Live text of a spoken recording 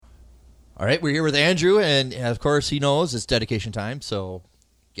All right, we're here with Andrew, and of course he knows it's dedication time, so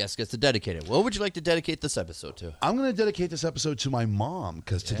guest gets to dedicate it. What would you like to dedicate this episode to? I'm going to dedicate this episode to my mom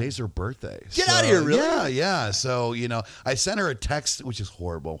because today's her birthday. Get out of here, really? Yeah. So, I sent her a text, which is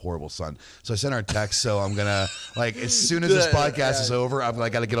horrible, son. So I sent her a text. So I'm going to, as soon as this podcast is over, I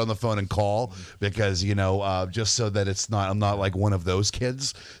got to get on the phone and call because, just so that I'm not like one of those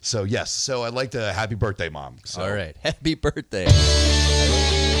kids. So, yes. So I'd like to happy birthday, Mom. So. All right. Happy birthday.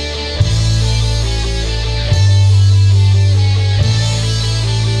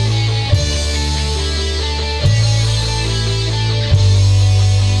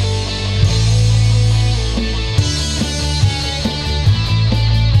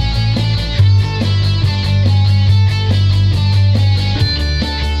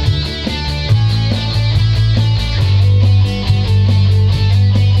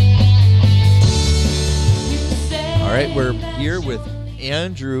 All right, we're here with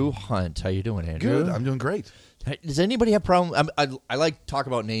Andrew Hunt. How you doing, Andrew? Good. I'm doing great. Does anybody have problems? I like to talk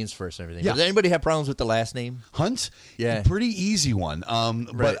about names first and everything. Yeah. Does anybody have problems with the last name? Hunt? Yeah. Pretty easy one. Right.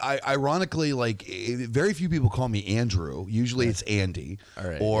 But ironically, very few people call me Andrew. Usually it's Andy. All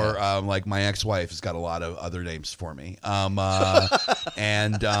right, Or my ex-wife has got a lot of other names for me.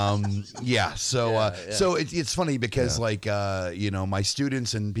 So it's funny because my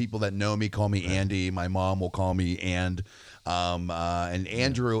students and people that know me call me Andy. My mom will call me and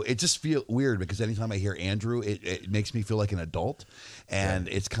Andrew, it just feels weird because anytime I hear Andrew, it makes me feel like an adult, and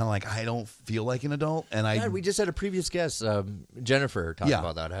it's kind of like I don't feel like an adult. And we just had a previous guest, Jennifer, talk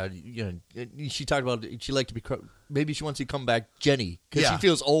about that. How she talked about she'd like to be. Maybe she wants to come back, Jenny, because she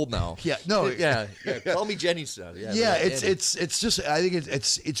feels old now. Yeah, no, yeah. Call me Jenny. So it's just I think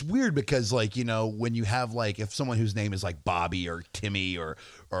it's weird because when you have if someone whose name is like Bobby or Timmy or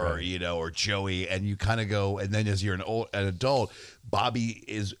or Joey, and you kind of go, and then as you're an adult, Bobby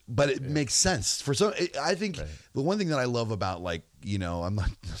is, but it makes sense for some. I think the one thing that I love about I'm not,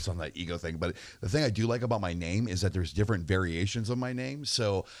 it's not that ego thing, but the thing I do like about my name is that there's different variations of my name.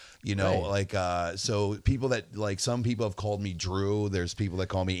 So, so people that some people have called me Drew. There's people that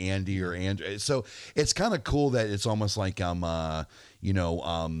call me Andy or Andrew. So it's kind of cool that it's almost like and I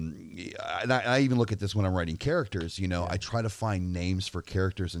even look at this when I'm writing characters. I try to find names for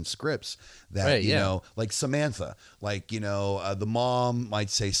characters in scripts that like Samantha. The mom might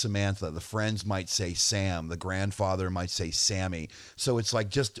say Samantha, the friends might say Sam, the grandfather might say Sammy. So it's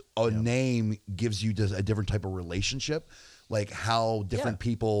just a name gives you just a different type of relationship. How different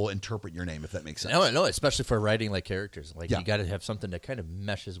people interpret your name, if that makes sense. No, especially for writing characters. You got to have something that kind of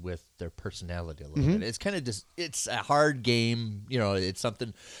meshes with their personality a little bit. It's kind of just, it's a hard game. It's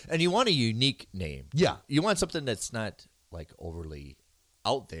something, and you want a unique name. Yeah. You want something that's not overly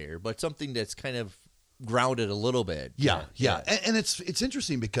out there, but something that's kind of grounded a little bit. Yeah. And it's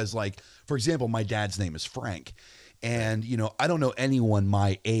interesting because, for example, my dad's name is Frank. And, I don't know anyone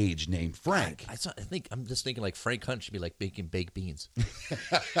my age named Frank. I'm just thinking Frank Hunt should be baking baked beans.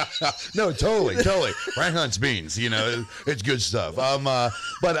 No, totally. Frank Hunt's beans, it's good stuff.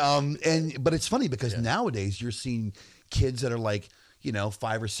 But it's funny because nowadays you're seeing kids that are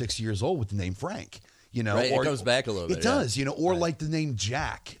 5 or 6 years old with the name Frank. Right, it comes back a little bit. It does, or the name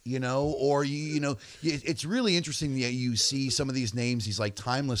Jack, or it's really interesting that you see some of these names, these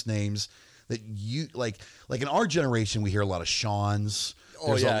timeless names. That you like in our generation, we hear a lot of Sean's.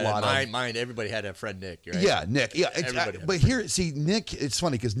 There's a lot of mine. Everybody had a friend Nick, right? Yeah, Nick. Yeah, but here, see, Nick. It's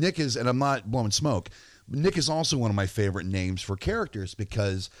funny because Nick is, and I'm not blowing smoke. Nick is also one of my favorite names for characters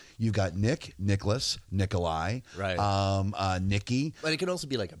because you've got Nick, Nicholas, Nikolai, right? Nikki. But it can also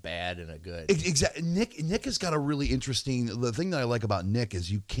be a bad and a good. Exactly. Nick has got a really interesting. The thing that I like about Nick is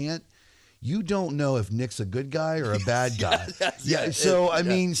you don't know if Nick's a good guy or a bad guy. And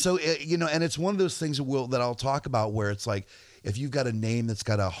it's one of those things that I'll talk about where it's if you've got a name that's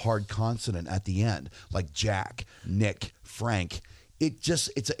got a hard consonant at the end, like Jack, Nick, Frank,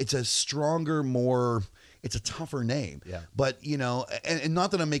 it's a stronger, more. It's a tougher name. Yeah. But, and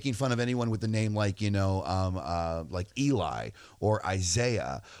not that I'm making fun of anyone with the name like Eli or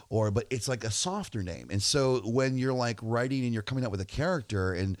Isaiah but it's a softer name. And so when you're writing and you're coming up with a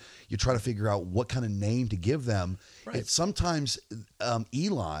character and you try to figure out what kind of name to give them, it's sometimes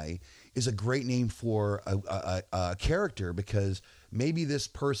Eli is a great name for a character because maybe this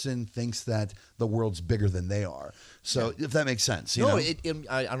person thinks that the world's bigger than they are. So if that makes sense, I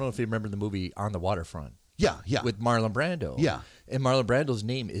don't know if you remember the movie On the Waterfront. Yeah. With Marlon Brando. Yeah. And Marlon Brando's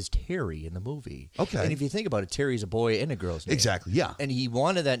name is Terry in the movie. Okay. And if you think about it, Terry's a boy and a girl's name. Exactly, yeah. And he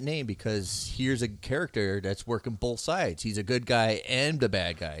wanted that name because here's a character that's working both sides. He's a good guy and a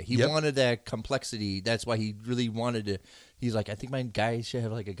bad guy. He wanted that complexity. That's why he really wanted to. He's like, I think my guy should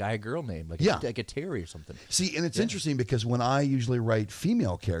have like a guy-girl name, like a Terry or something. See, and it's interesting because when I usually write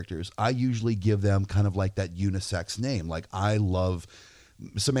female characters, I usually give them kind of like that unisex name. Like I love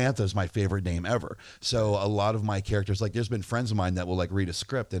Samantha is my favorite name ever. So a lot of my characters, like there's been friends of mine that will like read a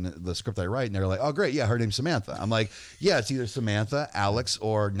script and the script I write and they're like, oh great, yeah, her name's Samantha. I'm like, yeah, it's either Samantha, Alex,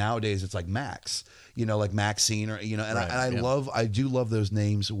 or nowadays it's like Max, like Maxine or, and I do love those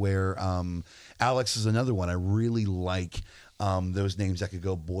names where Alex is another one. I really like those names that could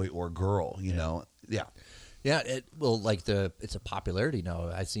go boy or girl, you know? Yeah. Yeah. It's a popularity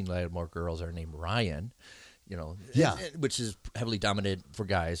now. I've seen a lot more girls are named Ryan. Which is heavily dominant for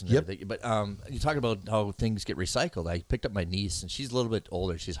guys and everything. But you talk about how things get recycled. I picked up my niece, and she's a little bit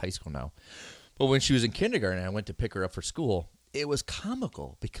older. She's high school now. But when she was in kindergarten, I went to pick her up for school. It was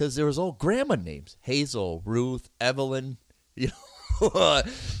comical because there was all grandma names: Hazel, Ruth, Evelyn,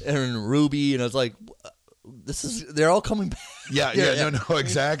 and Ruby. And I was like, they're all coming back. No,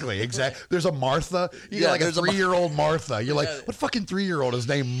 exactly. There's a Martha. You got like a 3-year-old Martha. You're like, what fucking 3-year-old is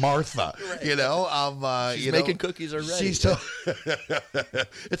named Martha? Right. She's making cookies already.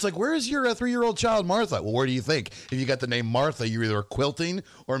 It's like, where is your 3-year-old child, Martha? Well, where do you think? If you got the name Martha, you're either quilting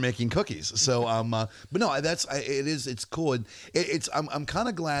or making cookies. So, but no, it's cool. And I'm kind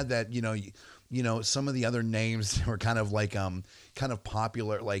of glad that some of the other names were kind of like kind of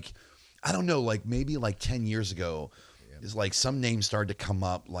popular, like. I don't know, like maybe like 10 years ago, is like some names started to come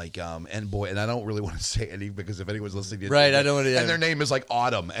up, like and I don't really want to say any because if anyone's listening, right, I don't want to. And their name is like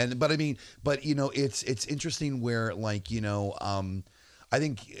Autumn, but it's interesting where like I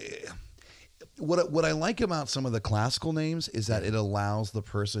think. What I like about some of the classical names is that it allows the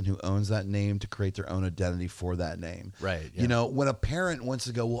person who owns that name to create their own identity for that name. Right. Yeah. When a parent wants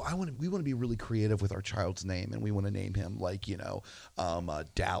to go, well, we want to be really creative with our child's name, and we want to name him like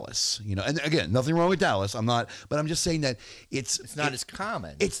Dallas. And again, nothing wrong with Dallas. But I'm just saying that it's not as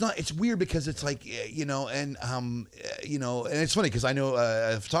common. It's not. It's weird because it's like and it's funny because I know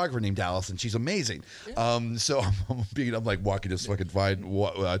a photographer named Dallas, and she's amazing. Yeah. So I'm like walking this fucking fine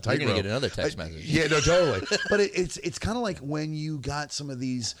tightrope. You're gonna get another text message. Yeah, no, totally. But it's kind of like when you got some of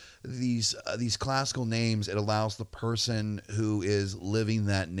these classical names, it allows the person who is living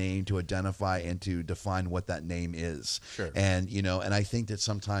that name to identify and to define what that name is. Sure. And and I think that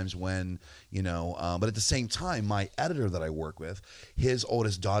sometimes when but at the same time, my editor that I work with, his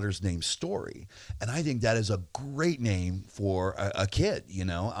oldest daughter's name's Story, and I think that is a great name for a kid.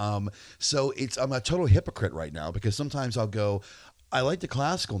 So I'm a total hypocrite right now because sometimes I'll go. I like the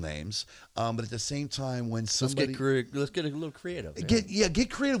classical names, but at the same time, when somebody let's get a little creative. Get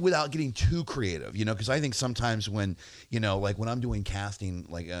creative without getting too creative, because I think sometimes when like when I'm doing casting,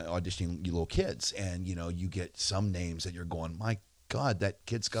 like auditioning little kids, and you get some names that you're going, my God, that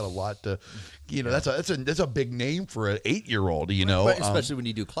kid's got a lot to, that's a big name for an 8-year-old, Right, especially when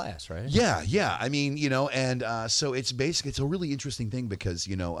you do class, right? Yeah. I mean, and so it's a really interesting thing because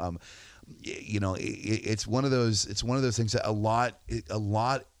it's one of those things that a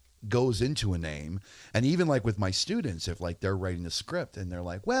lot goes into a name. And even like with my students, if like they're writing a script and they're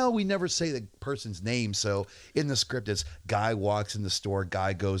like, well, we never say the person's name, so in the script it's guy walks in the store,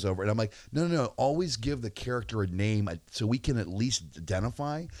 guy goes over, and I'm like, no, always give the character a name so we can at least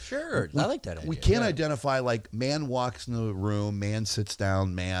identify. Sure. I like that idea. We can't identify like man walks in the room, man sits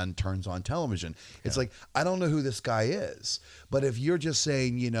down, man turns on television. It's like, I don't know who this guy is. But if you're just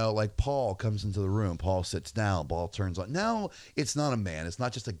saying, like Paul comes into the room, Paul sits down, Paul turns on. Now it's not a man. It's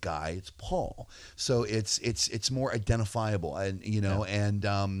not just a guy. It's Paul. So it's more identifiable, and and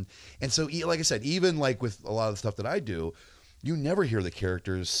so like I said, even like with a lot of the stuff that I do, you never hear the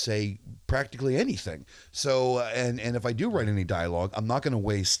characters say practically anything. So and if I do write any dialogue, I'm not going to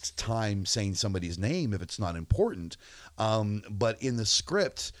waste time saying somebody's name if it's not important. But in the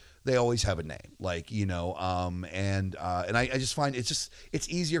script, they always have a name, like and I just find it's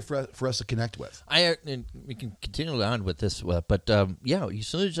easier for us to connect with. And we can continue on with this, but as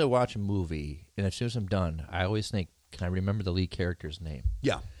soon as I watch a movie and as soon as I'm done, I always think, can I remember the lead character's name?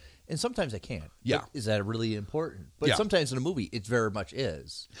 Yeah, and sometimes I can't. Yeah, is that really important? But sometimes in a movie, it very much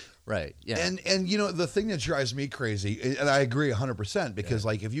is. Right. Yeah. And the thing that drives me crazy, and I agree 100%, because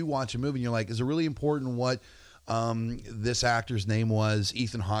like if you watch a movie and you're like, is it really important what this actor's name was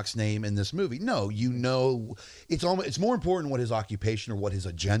Ethan Hawke's name in this movie. No, it's more important what his occupation or what his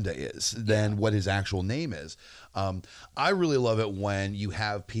agenda is than what his actual name is. I really love it when you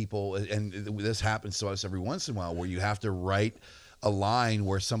have people, and this happens to us every once in a while, where you have to write a line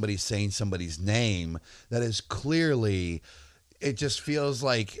where somebody's saying somebody's name that is clearly, it just feels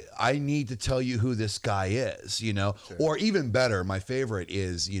like I need to tell you who this guy is, Sure. Or even better, my favorite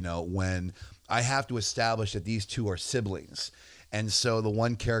is, when I have to establish that these two are siblings. And so the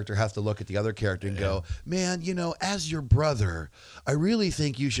one character has to look at the other character and go, man, as your brother, I really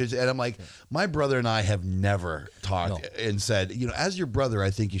think you should. And I'm like, my brother and I have never talked and said, as your brother, I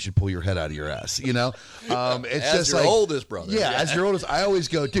think you should pull your head out of your ass. It's as just your like oldest brother. Yeah, as your oldest, I always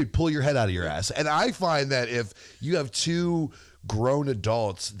go, dude, pull your head out of your ass. And I find that if you have two grown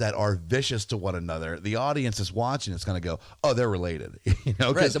adults that are vicious to one another, the audience is watching, it's going to go, oh, they're related.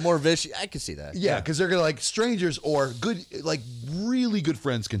 Right, the more vicious, I can see that. Yeah, because they're going to strangers or good, really good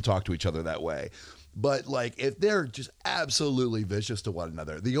friends can talk to each other that way. But if they're just absolutely vicious to one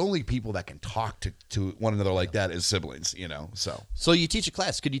another, the only people that can talk to one another like that is siblings, So you teach a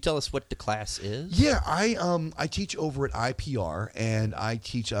class. Could you tell us what the class is? Yeah, I teach over at IPR, and I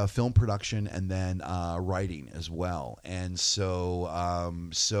teach film production and then writing as well. And so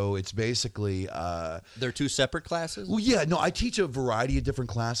it's basically they're two separate classes? Well, yeah, no, I teach a variety of different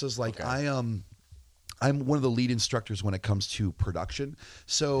classes. I'm one of the lead instructors when it comes to production.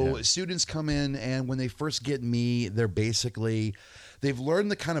 So students come in, and when they first get me, they've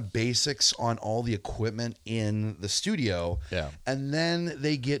learned the kind of basics on all the equipment in the studio. Yeah. And then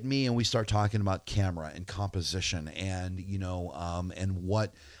they get me, and we start talking about camera and composition and, and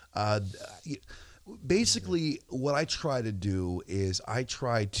what basically what I try to do is I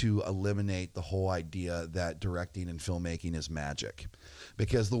try to eliminate the whole idea that directing and filmmaking is magic.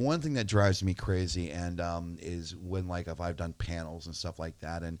 Because the one thing that drives me crazy is when if I've done panels and stuff like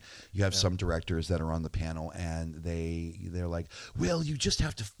that, and you have some directors that are on the panel and they're like, well, you just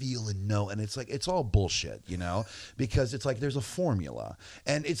have to feel and know, and it's all bullshit, because it's there's a formula,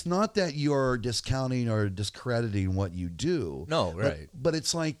 and it's not that you're discounting or discrediting what you do. No, right. But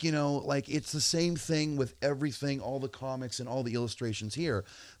it's it's the same thing with everything, all the comics and all the illustrations here.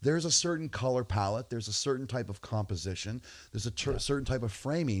 There's a certain color palette, there's a certain type of composition, there's a certain type of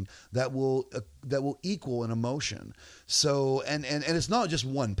framing that will equal an emotion. So and it's not just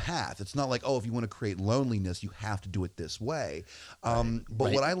one path. It's not if you want to create loneliness, you have to do it this way.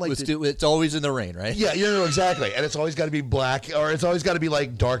 But what I like it's always in the rain, right? Yeah, exactly. And it's always got to be black, or it's always got to be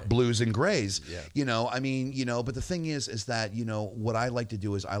dark blues and grays. Yeah. But the thing is that what I like to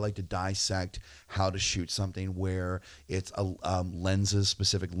do is I like to dissect how to shoot something where it's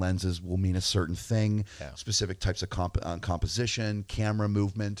specific lenses will mean a certain thing, specific types of composition, camera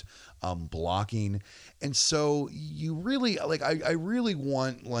movement, blocking. And so you really I really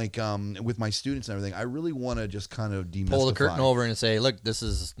want with my students and everything, I really want to just kind of demystify. Pull the curtain over and say, look, this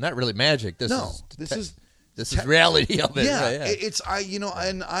is not really magic. This is reality of it. Yeah, right? Yeah. It's I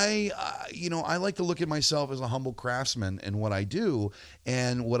like to look at myself as a humble craftsman in what I do,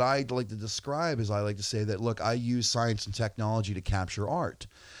 and what I like to describe is I like to say that, look, I use science and technology to capture art,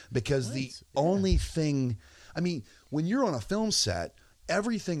 because the only thing, when you're on a film set,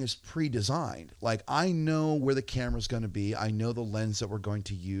 everything is pre-designed. I know where the camera's going to be. I know the lens that we're going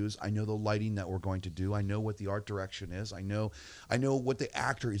to use. I know the lighting that we're going to do. I know what the art direction is. I know what the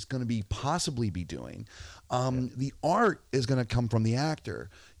actor is going to possibly be doing. The art is going to come from the actor,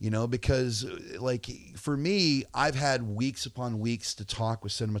 because for me, I've had weeks upon weeks to talk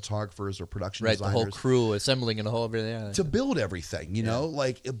with cinematographers or production designers. The whole crew assembling and the whole everything. To build everything,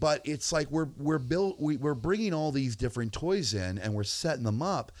 but it's we're bringing all these different toys in and we're setting them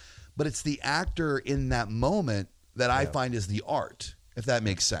up, but it's the actor in that moment that I find is the art. If that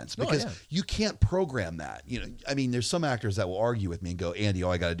makes sense, because you can't program that. There's some actors that will argue with me and go, Andy,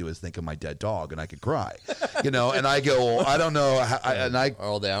 all I got to do is think of my dead dog and I could cry, and I go, well, I don't know,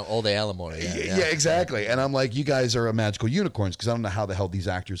 all the alimony. Yeah, exactly. And I'm like, you guys are magical unicorns, because I don't know how the hell these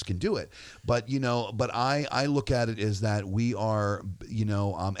actors can do it. But I look at it as that we are,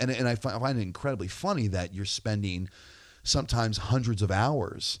 and I find it incredibly funny that you're spending sometimes hundreds of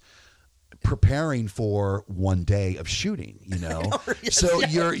hours preparing for one day of shooting, so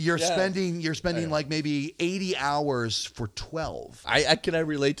you're spending like maybe 80 hours for 12. I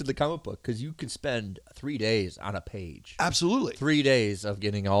relate to the comic book, because you can spend 3 days on a page. Absolutely. 3 days of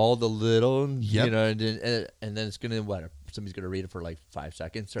getting all the little, and then it's going to somebody's going to read it for like 5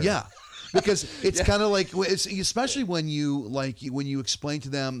 seconds. Or... Yeah, because it's kind of like, it's especially when you explain to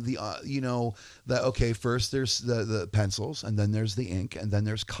them that okay, first there's the pencils, and then there's the ink, and then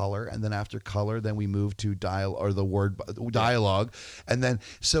there's color, and then after color, then we move to dialogue, and then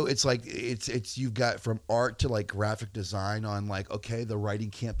so it's like it's you've got from art to like graphic design on like, okay, the writing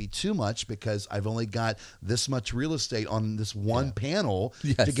can't be too much because I've only got this much real estate on this one panel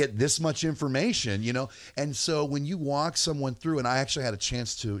to get this much information, and so when you walk someone through, and I actually had a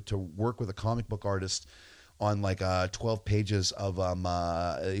chance to work with a comic book artist on like 12 pages of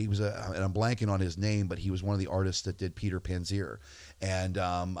he was and I'm blanking on his name, but he was one of the artists that did Peter Panzer, and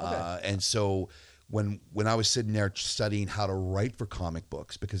and so when I was sitting there studying how to write for comic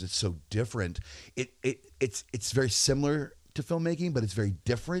books, because it's so different, it's very similar to filmmaking, but it's very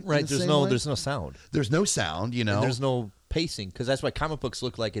different. Right? There's no sound. There's no sound. And there's no pacing, because that's why comic books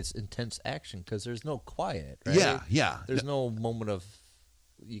look like it's intense action, because there's no quiet. Right? Yeah. There's no moment of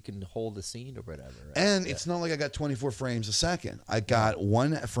you can hold the scene or whatever. Right? And it's not like I got 24 frames a second. I got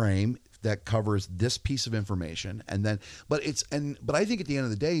one frame that covers this piece of information, and then but I think at the end of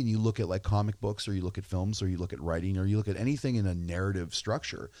the day, and you look at like comic books, or you look at films, or you look at writing, or you look at anything in a narrative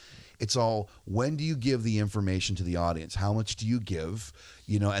structure, it's all, when do you give the information to the audience? How much do you give?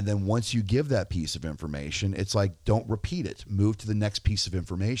 And then once you give that piece of information, it's like, don't repeat it. Move to the next piece of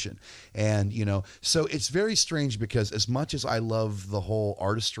information. And, so it's very strange, because as much as I love the whole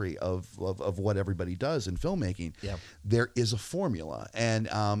artistry of what everybody does in filmmaking, there is a formula. And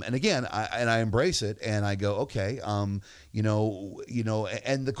again, I embrace it, and I go, okay, and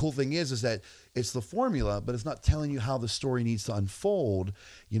the cool thing is that it's the formula, but it's not telling you how the story needs to unfold.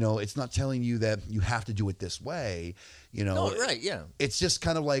 It's not telling you that you have to do it this way. No, right, yeah. It's just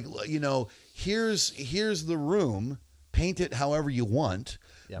kind of like, here's the room, paint it however you want,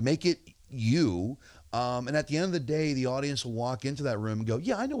 make it you. And at the end of the day, the audience will walk into that room and go,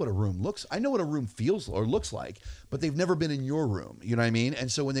 yeah, I know what a room feels or looks like, but they've never been in your room. You know what I mean? And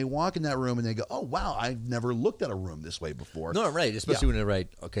so when they walk in that room and they go, oh, wow, I've never looked at a room this way before. No, right. Especially when they write,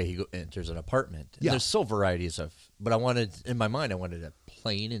 okay, he enters an apartment. And there's so varieties of, but in my mind, I wanted a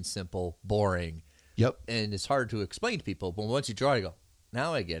plain and simple, boring. Yep. And it's hard to explain to people, but once you draw it, you go,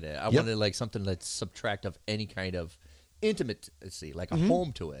 now I get it. I wanted like something that's subtract of any kind of intimacy, like a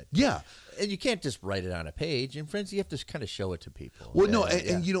home to it. Yeah. And you can't just write it on a page. And friends, you have to kind of show it to people. Well, no,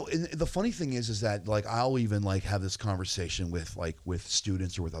 and the funny thing is that like I'll even like have this conversation with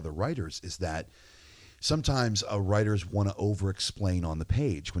students or with other writers, is that sometimes writers want to over-explain on the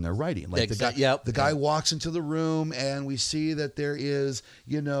page when they're writing. Like the guy walks into the room, and we see that there is,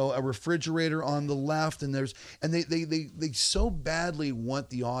 a refrigerator on the left, and they so badly want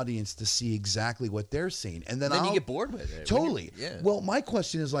the audience to see exactly what they're seeing, and then you get bored with it. Totally. Well, my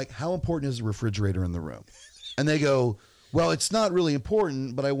question is like, how important is the refrigerator in the room? And they go, well, it's not really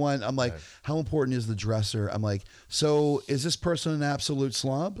important, but I'm like, how important is the dresser? I'm like, so is this person an absolute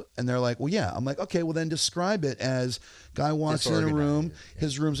slob? And they're like, well, yeah. I'm like, okay, well then describe it as guy walks in a room,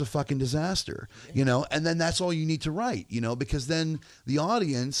 his room's a fucking disaster, and then that's all you need to write, because then the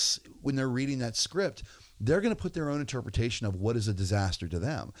audience, when they're reading that script, they're going to put their own interpretation of what is a disaster to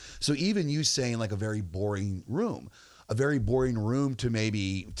them. So even you saying like a very boring room to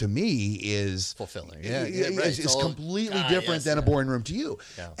me is fulfilling. It's completely different than a boring room to you.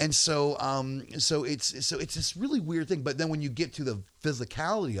 Yeah. And so it's this really weird thing. But then when you get to the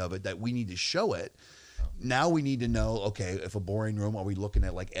physicality of it, that we need to show it. Now we need to know, okay, if a boring room, are we looking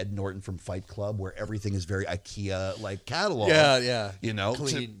at like Ed Norton from Fight Club, where everything is very IKEA like catalog? Yeah.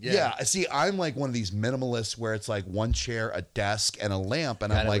 Clean. See, I'm like one of these minimalists where it's like one chair, a desk, and a lamp,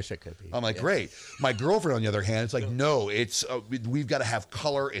 and I wish it could be. I'm like, great. My girlfriend, on the other hand, it's like, no, it's we've got to have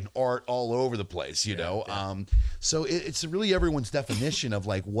color and art all over the place, So it's really everyone's definition of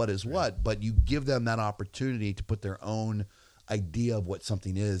like what is what, but you give them that opportunity to put their own idea of what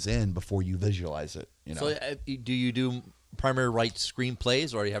something is in before you visualize it. So do you do primary write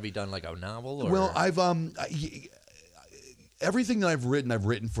screenplays, or have you done like a novel? Or? Well, I've everything that I've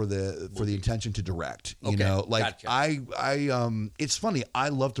written for the intention to direct. Gotcha. I it's funny. I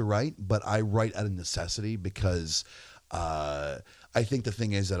love to write, but I write out of necessity because I think the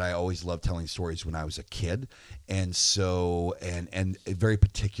thing is that I always loved telling stories when I was a kid, and so and very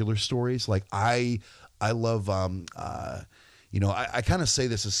particular stories. Like I love I kind of say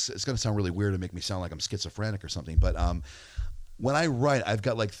this it's going to sound really weird and make me sound like I'm schizophrenic or something, but when I write, I've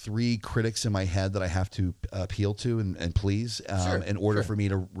got like 3 critics in my head that I have to appeal to and please in order for me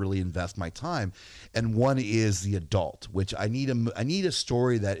to really invest my time. And one is the adult, which I need a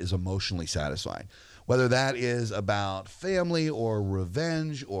story that is emotionally satisfying. whether that is about family or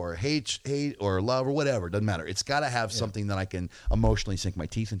revenge or hate or love or whatever. Doesn't matter. It's got to have something that I can emotionally sink my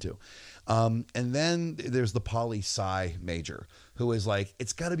teeth into. And then there's the poli-sci major, who is like,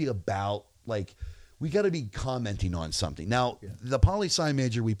 it's got to be about like, we got to be commenting on something. Now, the poli-sci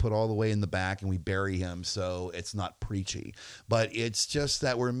major, we put all the way in the back and we bury him so it's not preachy. But it's just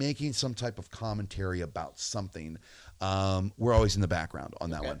that we're making some type of commentary about something. We're always in the background on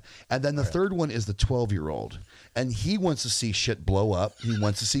that one. And then the third one is the 12-year-old. And he wants to see shit blow up. He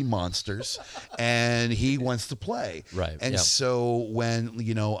wants to see monsters. And he wants to play. Right. And so when,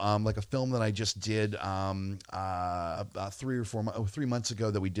 like a film that I just did about 3 months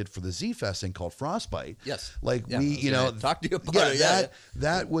ago that we did for the Z-Fest thing called Frostbite. Yes. Like talk to you about it.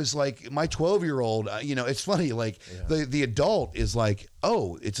 That was like my 12-year-old, it's funny, like the adult is like,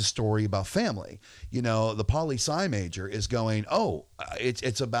 oh, it's a story about family. The poli-sci major is going,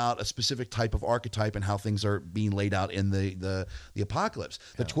 it's about a specific type of archetype and how things are being laid out in the apocalypse.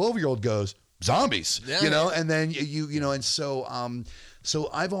 The 12-year-old goes, zombies, and then and so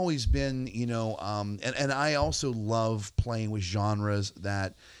I've always been, and I also love playing with genres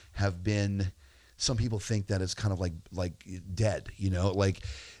that have been, some people think that it's kind of like dead, like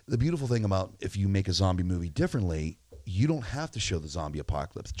the beautiful thing about if you make a zombie movie differently, you don't have to show the zombie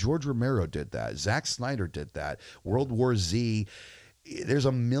apocalypse. George Romero did that. Zack Snyder did that. World War Z. There's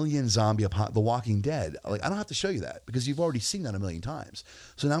a million The Walking Dead. Like, I don't have to show you that because you've already seen that a million times.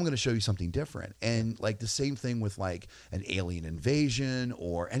 So now I'm going to show you something different. And like the same thing with like an alien invasion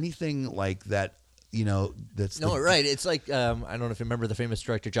or anything like that. Right. It's like I don't know if you remember the famous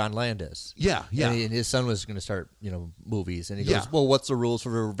director John Landis. Yeah. And his son was going to start, movies, and he goes, "Well, what's the rules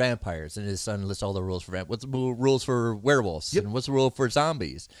for vampires?" And his son lists all the rules for what's the rules for werewolves, and what's the rule for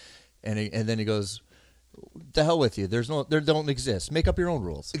zombies, and then he goes, "The hell with you. There don't exist. Make up your own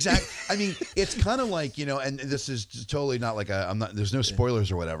rules." Exactly. I mean, it's kind of like, and this is totally not like there's no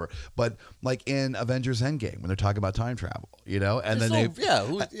spoilers or whatever, but like in Avengers Endgame when they're talking about time travel, and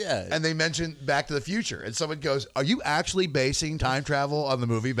and they mention Back to the Future, and someone goes, "Are you actually basing time travel on the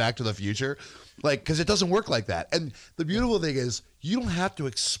movie Back to the Future?" Like, because it doesn't work like that. And the beautiful thing is, you don't have to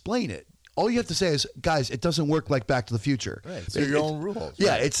explain it. All you have to say is, guys, it doesn't work like Back to the Future. Right. It's your own rules.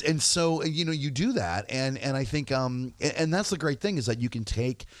 Yeah. Right. And so, you do that. And I think, and that's the great thing is that you can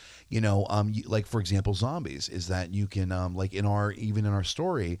take, like, for example, zombies is that you can, like even in our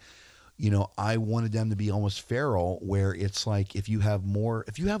story, I wanted them to be almost feral where it's like, if you have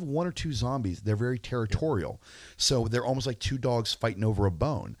one or two zombies, they're very territorial. So they're almost like two dogs fighting over a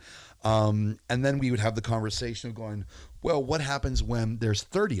bone. And then we would have the conversation of going, well, what happens when there's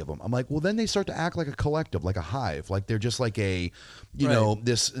 30 of them? I'm like, well, then they start to act like a collective, like a hive. Like they're just like these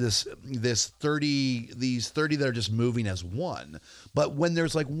 30 that are just moving as one. But when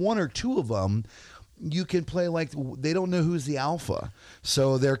there's like one or two of them, you can play like they don't know who's the alpha,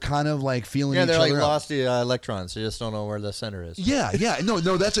 so they're kind of like feeling. Yeah, each they're other like out. lost the electrons. They just don't know where the center is. Yeah. No,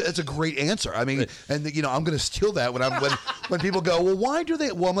 that's a great answer. I mean, and I'm going to steal that when people go, well, why do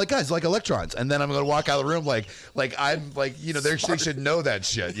they? Well, I'm like, guys, like electrons, and then I'm going to walk out of the room like I'm like, they should know that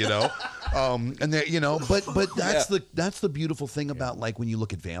shit, and they, but that's the beautiful thing about like when you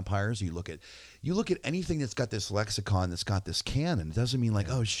look at vampires, you look at anything that's got this lexicon, that's got this canon. It doesn't mean like,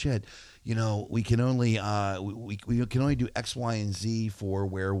 oh shit. We can only we can only do X, Y, and Z for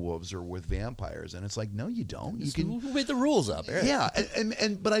werewolves or with vampires, and it's like, no, you don't. Who made the rules up? Right? Yeah,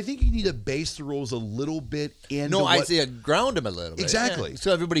 but I think you need to base the rules a little bit in. No, I say ground them a little bit. Exactly,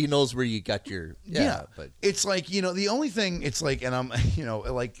 so everybody knows where you got your. But it's like the only thing it's like, and I'm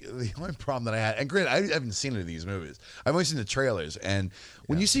like the only problem that I had, and granted, I haven't seen any of these movies. I've only seen the trailers, and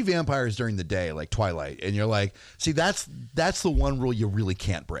when you see vampires during the day, like Twilight, and you're like, see, that's the one rule you really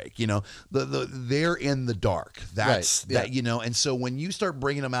can't break. They're in the dark. That's right. And so when you start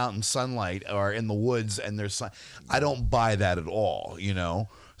bringing them out in sunlight or in the woods and there's sun, I don't buy that at all.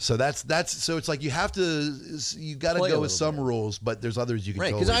 So that's so it's like you got to go with some rules, but there's others you can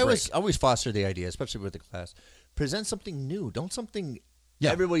right. Because I always foster the idea, especially with the class, present something new. Don't something.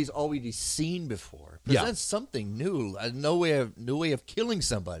 Yeah. Everybody's already seen before. Present something new, a new way of killing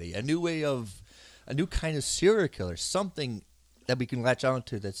somebody, a new kind of serial killer, something that we can latch on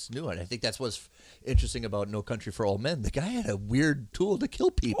to that's new. And I think that's what's interesting about No Country for Old Men. The guy had a weird tool to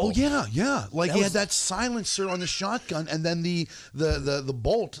kill people. Oh yeah. Like he had that silencer on the shotgun, and then the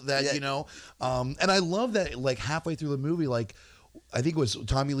bolt that and I love that like halfway through the movie, like I think it was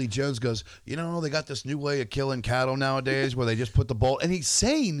Tommy Lee Jones goes, they got this new way of killing cattle nowadays where they just put the bolt. And he's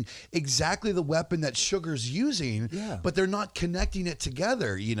saying exactly the weapon that Sugar's using, but they're not connecting it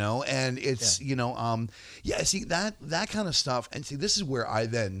together, and it's, see, that kind of stuff. And see, this is where I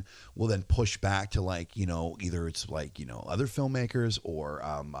then will then push back to like, either it's like, other filmmakers or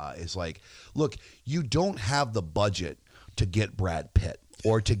it's like, look, you don't have the budget to get Brad Pitt.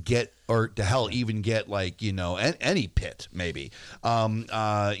 Or to hell even get like any Pitt maybe,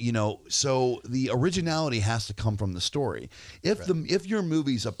 so the originality has to come from the story. If your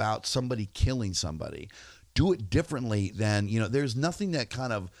movie's about somebody killing somebody, do it differently than There's nothing that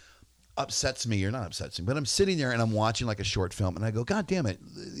kind of upsets me or not upsets me, but I'm sitting there and I'm watching like a short film and I go, God damn it,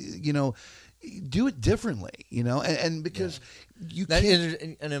 do it differently, and because you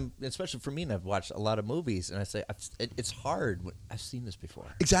can't. And especially for me, and I've watched a lot of movies, and I say it's hard. I've seen this before.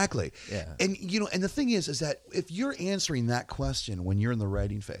 Exactly. Yeah. And and the thing is that if you're answering that question when you're in the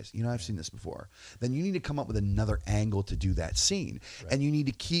writing phase, I've seen this before, then you need to come up with another angle to do that scene, and you need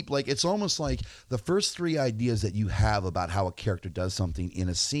to keep like it's almost like the first 3 ideas that you have about how a character does something in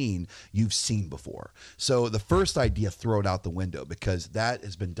a scene you've seen before. So the first idea, throw it out the window because that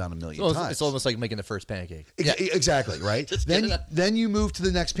has been done a million times. It's almost like making the first pancake. Exactly, right? Then you move to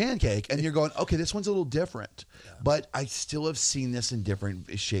the next pancake, and you're going, okay, this one's a little different, but I still have seen this in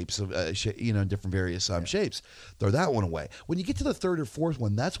different shapes of, different various shapes. Throw that one away. When you get to the third or fourth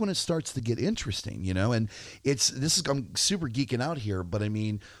one, that's when it starts to get interesting, and I'm super geeking out here, but I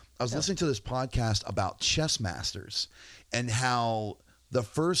mean, I was listening to this podcast about chess masters and how the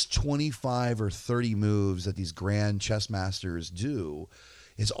first 25 or 30 moves that these grand chess masters do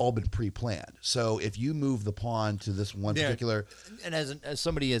has all been pre-planned. So if you move the pawn to this one particular, and as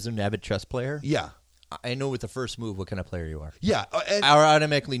somebody as an avid chess player, I know with the first move what kind of player you are. Yeah, I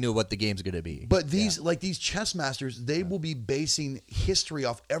automatically knew what the game's going to be. But these chess masters, they will be basing history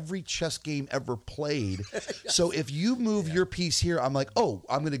off every chess game ever played. So if you move your piece here, I'm like, oh,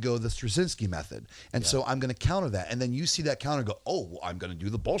 I'm going to go the Straczynski method, and so I'm going to counter that. And then you see that counter, and go, oh, well, I'm going to do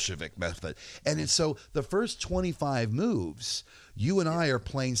the Bolshevik method. And so the first 25 moves, you and I are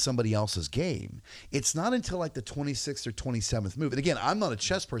playing somebody else's game. It's not until like the 26th or 27th move. And again, I'm not a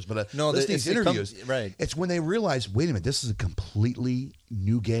chess person, but listening to these interviews, it's when they realize, wait a minute, this is a completely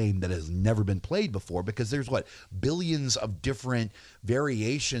new game that has never been played before because there's billions of different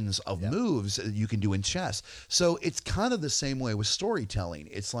variations of moves that you can do in chess. So it's kind of the same way with storytelling.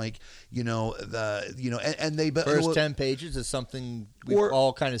 It's like, and they first 10 pages is something we've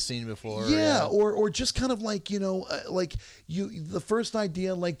all kind of seen before. Yeah, or just kind of like, the first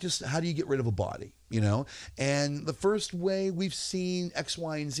idea, like just how do you get rid of a body? And the first way we've seen X,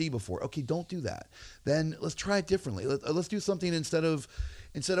 Y, and Z before. Okay, don't do that. Then let's try it differently. Let's do something instead of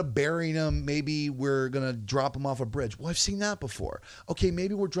burying them. Maybe we're gonna drop them off a bridge. Well, I've seen that before. Okay,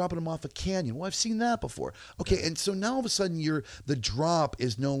 maybe we're dropping them off a canyon. Well, I've seen that before. Okay, and so now all of a sudden the drop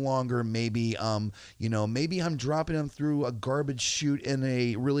is no longer maybe maybe I'm dropping them through a garbage chute in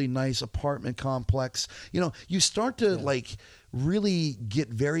a really nice apartment complex. You start to really get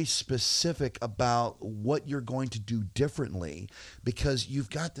very specific about what you're going to do differently because you've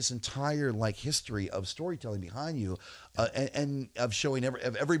got this entire history of storytelling behind you and of showing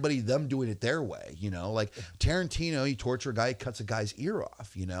everybody them doing it their way, like Tarantino, you torture a guy, he cuts a guy's ear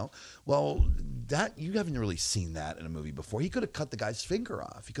off, well, that you haven't really seen that in a movie before. He could have cut the guy's finger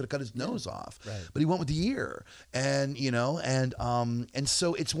off, he could have cut his nose off, but he went with the ear, and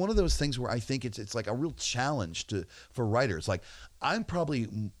so it's one of those things where I think it's like a real challenge for writers. Like I'm probably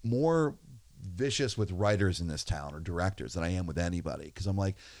more vicious with writers in this town or directors than I am with anybody because I'm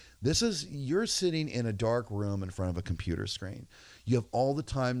like, you're sitting in a dark room in front of a computer screen. You have all the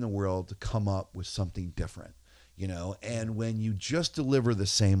time in the world to come up with something different, and when you just deliver the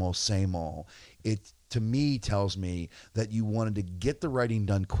same old, it to me tells me that you wanted to get the writing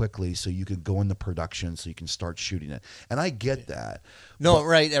done quickly so you could go into production so you can start shooting it. And I get that. No,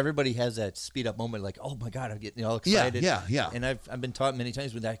 right. Everybody has that speed up moment like, oh my God, I'm getting all excited. Yeah. And I've been taught many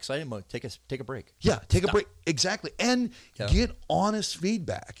times with that excited moment, take a break. Yeah, take a break. Exactly. And get honest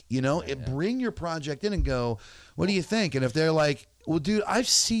feedback. Bring your project in and go, what do you think? And if they're like, well, dude, I've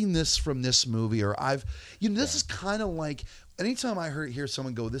seen this from this movie, or this is kind of like, anytime I hear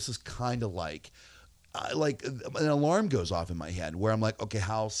someone go, this is kind of like an alarm goes off in my head where I'm like, okay,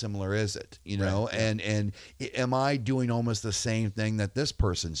 how similar is it? And am I doing almost the same thing that this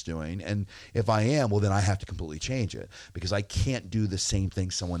person's doing? And if I am, well, then I have to completely change it because I can't do the same thing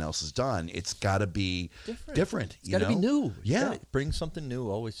someone else has done. It's got to be different. It's got to be new. Yeah. Bring something new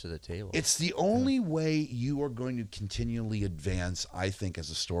always to the table. It's the only way you are going to continually advance, I think,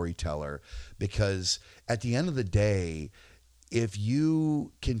 as a storyteller, because at the end of the day, if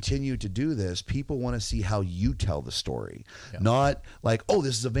you continue to do this, people want to see how you tell the story. Not like, oh,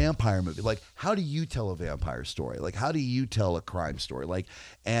 this is a vampire movie. Like, how do you tell a vampire story? Like, how do you tell a crime story? Like,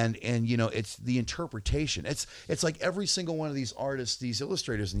 and you know, it's the interpretation. It's like every single one of these artists, these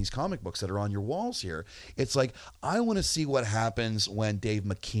illustrators, and these comic books that are on your walls here. It's like, I want to see what happens when Dave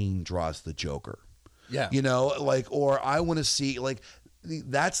McKean draws the Joker. Yeah. You know, like, or I want to see, like,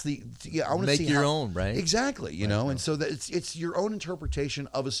 that's the I want to make see your own, right? Exactly, you know, and so that it's your own interpretation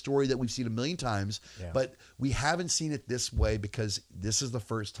of a story that we've seen a million times, but we haven't seen it this way because this is the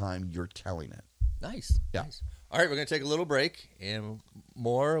first time you're telling it. Nice. Yeah. Nice. All right, we're going to take a little break and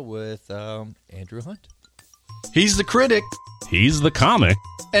more with Andrew Hunt. He's the critic, He's the comic.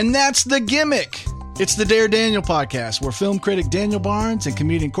 and that's the gimmick. It's the Dare Daniel podcast, where film critic Daniel Barnes and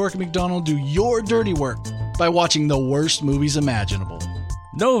comedian Corky McDonald do your dirty work by watching the worst movies imaginable.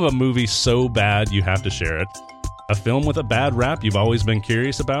 Know of a movie so bad you have to share it? A film with a bad rap you've always been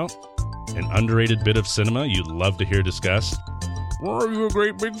curious about? An underrated bit of cinema you'd love to hear discussed? Or are you a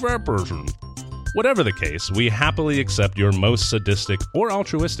great big fat person? Whatever the case, we happily accept your most sadistic or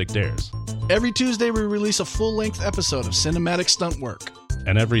altruistic dares. Every Tuesday, we release a full-length episode of cinematic stunt work.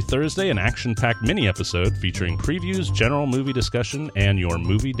 And every Thursday, an action-packed mini-episode featuring previews, general movie discussion, and your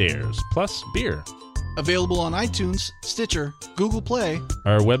movie dares, plus beer. Available on iTunes, Stitcher, Google Play.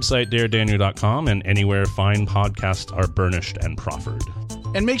 Our website, daredaniel.com, and anywhere fine podcasts are burnished and proffered.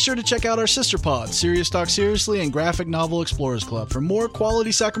 And make sure to check out our sister pods, Serious Talk Seriously and Graphic Novel Explorers Club, for more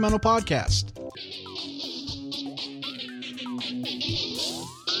quality Sacramento podcasts.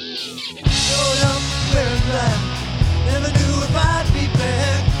 Showed up wearing black. Never knew if I'd be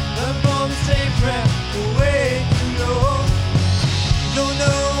back. Up on the same track, way too low. Don't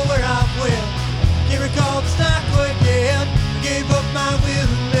know where I went. Can't recall the stock again. Gave up my will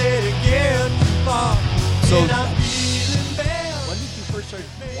and let it get too far. So- And I'm feeling bad. When did you first start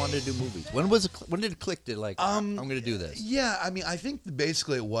wanting to do movies? When did it click to like, I'm going to do this? Yeah, I mean, I think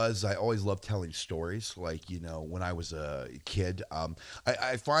basically it was, I always loved telling stories. Like, you know, when I was a kid,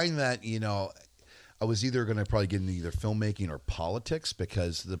 I find that, you know, I was either going to probably get into either filmmaking or politics,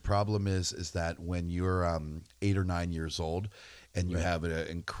 because the problem is that when you're 8 or 9 years old and you have an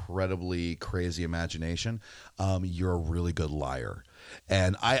incredibly crazy imagination, you're a really good liar.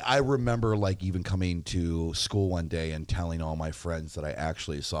 And I remember like even coming to school one day and telling all my friends that I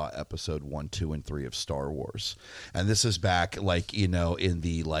actually saw episode 1, 2, and 3 of Star Wars. And this is back like, you know, in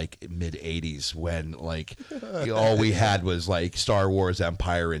the like mid 80s when like all we had was like Star Wars,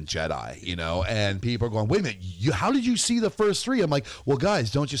 Empire, and Jedi, you know, and people are going, wait a minute, how did you see the first 3? I'm like, well,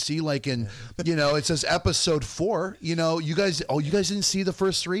 guys, don't you see like in, you know, it says episode 4, you know, you guys didn't see the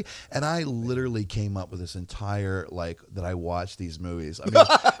first 3? And I literally came up with this entire like that I watched these movies. I mean,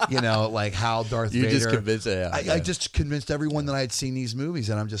 you know, like how Darth Vader. You just convinced it. I just convinced everyone that I had seen these movies,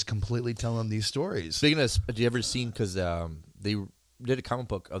 and I'm just completely telling them these stories. Speaking of, have you ever seen, because they did a comic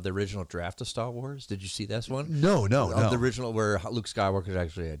book of the original draft of Star Wars. Did you see this one? No. The original where Luke Skywalker is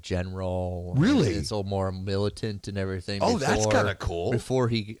actually a general. Really? It's all more militant and everything. Oh, that's kinda cool. Before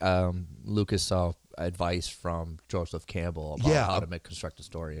he, Lucas saw advice from Joseph Campbell about how to construct a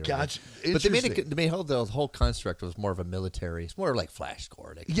story. and Gotcha. everything. But they made the whole construct was more of a military. It's more like Flash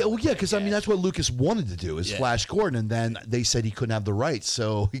Gordon. Yeah, well, yeah, because I mean that's what Lucas wanted to do is Flash Gordon, and then they said he couldn't have the rights,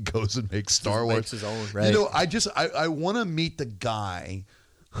 so he goes and makes Star Wars. Makes his own, right? You know, I want to meet the guy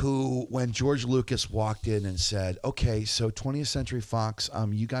who, when George Lucas walked in and said, "Okay, so 20th Century Fox,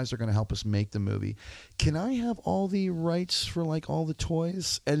 you guys are going to help us make the movie. Can I have all the rights for like all the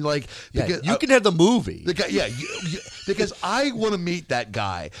toys?" And like, because, you can have the movie. the guy, because I want to meet that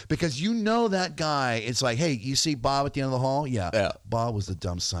guy, because you know that guy. It's like, hey, you see Bob at the end of the hall? Yeah. Bob was the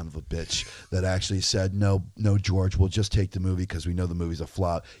dumb son of a bitch that actually said, no, George, we'll just take the movie because we know the movie's a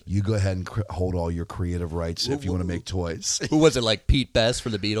flop. You go ahead and hold all your creative rights if you want to make toys. Who was it, like Pete Best for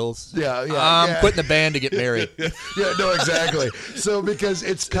the Beatles? Yeah. I'm quitting the band to get married. Yeah, no, exactly. So because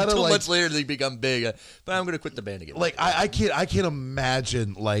it's kind of Until like months later they become big, but I'm going to quit the band to get married. like I can't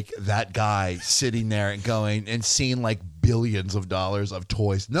imagine like that guy sitting there and going and seeing like billions of dollars of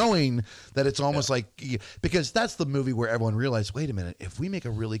toys, knowing that it's almost like, because that's the movie where everyone realized, wait a minute, if we make a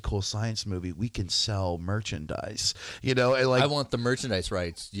really cool science movie, we can sell merchandise, you know, and like I want the merchandise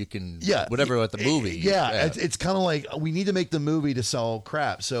rights. You can, yeah, whatever with the movie. It's kind of like we need to make the movie to sell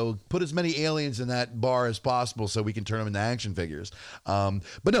crap, so put as many aliens in that bar as possible so we can turn them into action figures.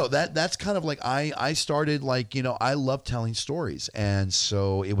 But no, that's kind of like I started like, you know, I love telling stories, and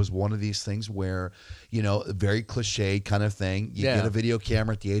so it was one of these things where, you know, a very cliche kind of thing. You get a video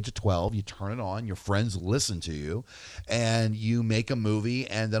camera at the age of 12, you turn it on, your friends listen to you, and you make a movie,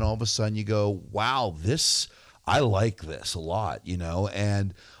 and then all of a sudden you go, wow, I like this a lot,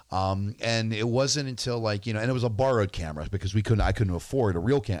 and it wasn't until like, and it was a borrowed camera because I couldn't afford a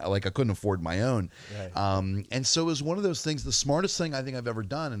real camera. Like I couldn't afford my own. Right. And so it was one of those things, the smartest thing I think I've ever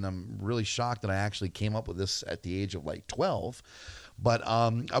done. And I'm really shocked that I actually came up with this at the age of like 12. But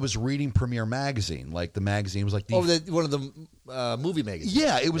I was reading Premiere Magazine. Like the magazine was like one of the movie magazines.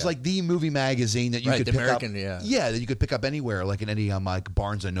 Yeah, it was like the movie magazine that you could pick American, up. Yeah, that you could pick up anywhere, like in any like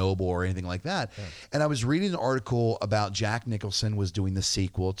Barnes and Noble or anything like that. Yeah. And I was reading an article about Jack Nicholson was doing the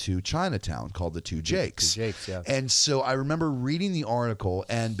sequel to Chinatown called The Two Jakes. Two Jakes, yeah. And so I remember reading the article,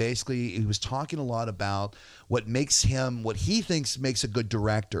 and basically he was talking a lot about what he thinks makes a good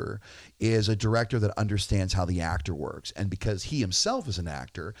director is a director that understands how the actor works. And because he himself is an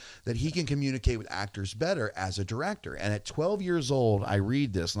actor, that he can communicate with actors better as a director. And at 12 years old, I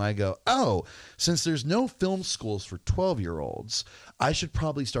read this and I go, oh, since there's no film schools for 12-year-olds, I should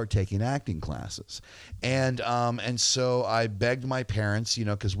probably start taking acting classes. And so I begged my parents,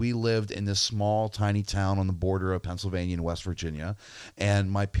 because we lived in this small, tiny town on the border of Pennsylvania and West Virginia. And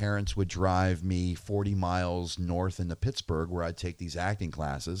my parents would drive me 40 miles north into Pittsburgh where I'd take these acting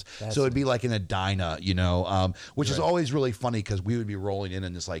classes. So it'd be like in a Dyna, which is always really funny because we would be rolling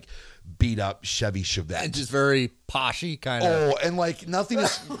in this like beat up Chevy Chevette. And just very poshy kind of. Oh, and like nothing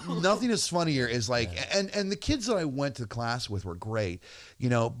is funnier is like, and the kids that I went to class with were great,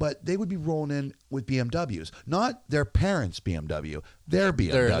 but they would be rolling in with BMWs, not their parents' BMW, their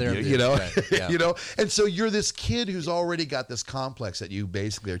BMW, Right, and so you're this kid who's already got this complex that you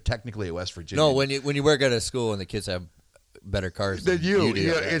basically are technically a West Virginia. No, when you work at a school and the kids have better cars than you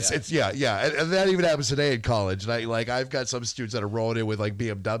do. And that even happens today in college. And I've got some students that are rolling in with like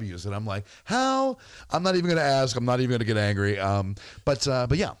BMWs, and I'm like, how? I'm not even going to ask. I'm not even going to get angry. But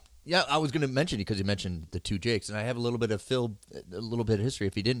yeah. Yeah, I was going to mention because you mentioned The Two Jakes, and I have a little bit of history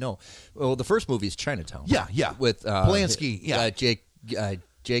if you didn't know. Well, the first movie is Chinatown. Yeah. With Polanski.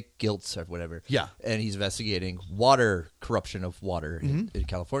 Jake Giltz or whatever. Yeah. And he's investigating corruption of water in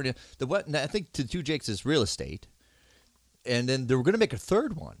California. I think The Two Jakes is real estate. And then they were going to make a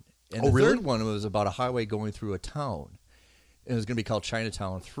third one. And the third one was about a highway going through a town. It was going to be called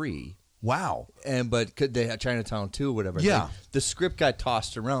Chinatown 3. Wow. But could they have Chinatown 2 or whatever? Yeah. The script got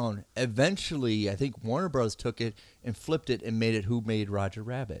tossed around. Eventually, I think Warner Bros. Took it and flipped it and made it Who Made Roger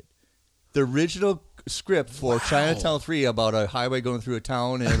Rabbit. The original script for Chinatown 3 about a highway going through a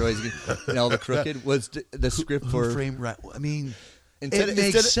town and everybody's all the crooked was the script for... I mean... It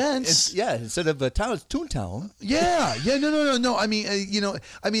makes sense. Instead of a town, it's Toontown. Yeah. No. I mean,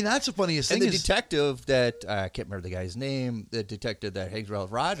 that's the funniest thing. And the detective that I can't remember the guy's name, the detective that hangs around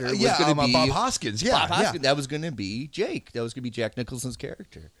with Roger, was going to be Bob Hoskins. Yeah, Bob Hoskins. That was going to be Jake. That was going to be Jack Nicholson's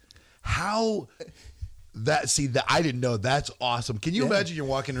character. How? That I didn't know. That's awesome. Can you imagine you're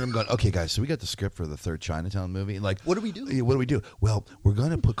walking in the room going, okay, guys, so we got the script for the third Chinatown movie. Like, what do we do? Well, we're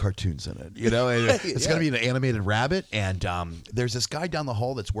going to put cartoons in it. And it's going to be an animated rabbit. And there's this guy down the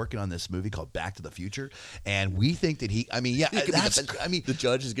hall that's working on this movie called Back to the Future. And we think that the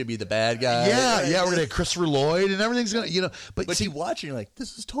judge is going to be the bad guy. Yeah. We're going to have Christopher Lloyd and everything's going to, But see, watching, you're like,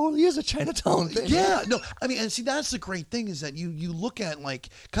 this totally is a Chinatown thing. Yeah. No, I mean, and see, that's the great thing is that you look at like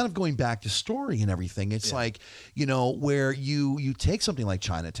kind of going back to story and everything. It's like, where you take something like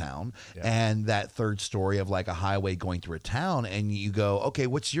Chinatown and that third story of like a highway going through a town and you go, okay,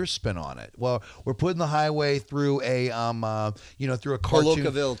 what's your spin on it? Well, we're putting the highway through a, through a cartoon.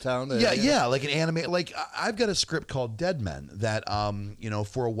 Colocaville town. Like an anime. Like I've got a script called Dead Men that,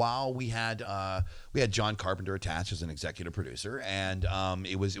 for a while we had John Carpenter attached as an executive producer and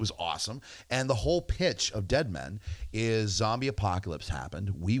it was awesome. And the whole pitch of Dead Men is zombie apocalypse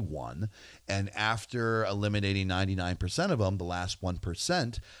happened. We won. And after eliminating 99% of them, the last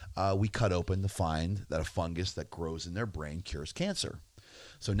 1%, we cut open to find that a fungus that grows in their brain cures cancer.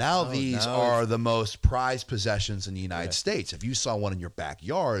 So now these are the most prized possessions in the United States. If you saw one in your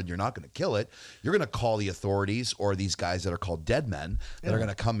backyard, you're not going to kill it. You're going to call the authorities or these guys that are called dead men that are going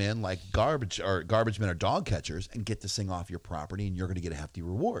to come in like garbage men or dog catchers and get this thing off your property, and you're going to get a hefty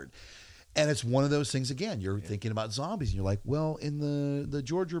reward. And it's one of those things, again, you're thinking about zombies, and you're like, well, in the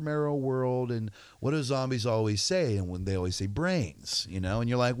George Romero world, and what do zombies always say? And when they always say brains, and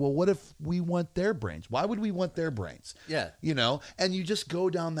you're like, well, what if we want their brains? Why would we want their brains? Yeah. And you just go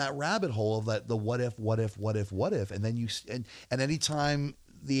down that rabbit hole of the what if, and then and anytime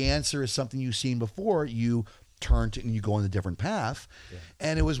the answer is something you've seen before, you turn to, and you go on a different path. Yeah.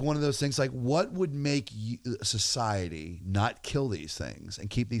 And it was one of those things like, what would make society not kill these things and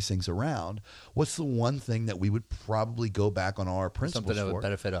keep these things around? What's the one thing that we would probably go back on our principles something that for? would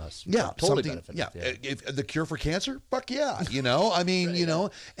benefit us. Yeah, totally benefit. Yeah. If the cure for cancer, fuck yeah, you know. I mean, you know,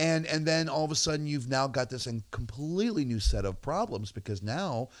 and then all of a sudden you've now got this completely new set of problems because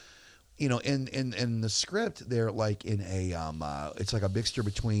now, you know, in the script, they're like in a it's like a mixture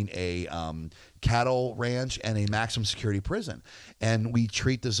between a cattle ranch and a maximum security prison, and we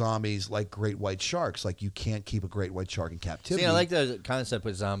treat the zombies like great white sharks. Like you can't keep a great white shark in captivity. See, I like the concept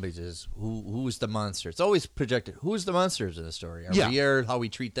with zombies is who's the monster. It's always projected. Who's the monsters in the story? Are we or how we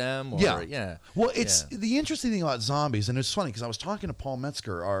treat them? Or, yeah. Well, it's the interesting thing about zombies, and it's funny because I was talking to Paul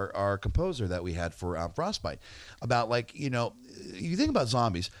Metzger, our composer that we had for Frostbite, about like, you know, you think about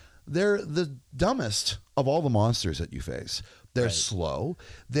zombies. They're the dumbest of all the monsters that you face. They're slow.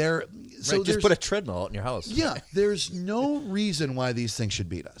 They're so just put a treadmill out in your house. Yeah, there's no reason why these things should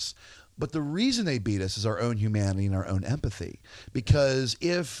beat us. But the reason they beat us is our own humanity and our own empathy. Because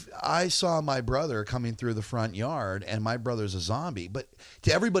if I saw my brother coming through the front yard and my brother's a zombie, but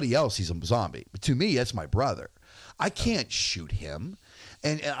to everybody else he's a zombie, but to me that's my brother. I can't shoot him.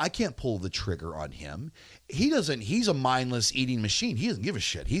 And I can't pull the trigger on him. He's a mindless eating machine. He doesn't give a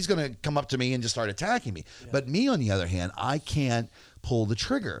shit. He's going to come up to me and just start attacking me. Yeah. But me, on the other hand, I can't pull the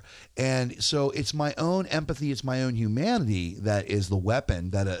trigger. And so it's my own empathy, it's my own humanity that is the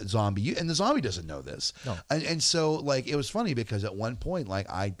weapon that a zombie, and the zombie doesn't know this. No. And so like, it was funny because at one point, like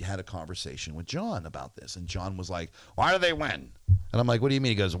I had a conversation with John about this, and John was like, why do they win? And I'm like, what do you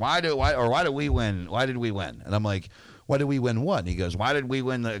mean? He goes, why did we win? Why did we win? And I'm like, why did we win what? And he goes, why did we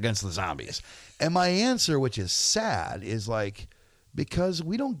win against the zombies? And my answer, which is sad, is like, because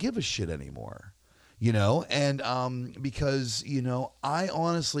we don't give a shit anymore, you know? And because, you know, I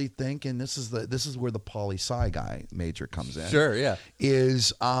honestly think, and this is where the poli-sci guy major comes in. Sure, yeah.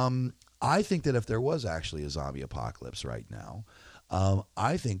 Is I think that if there was actually a zombie apocalypse right now,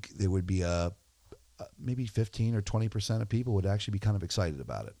 I think there would be maybe 15 or 20% of people would actually be kind of excited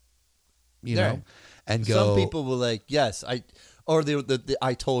about it. You know, and go. Some people will like, yes, or the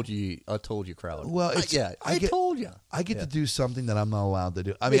I told you crowd. Well, I told you. I get to do something that I'm not allowed to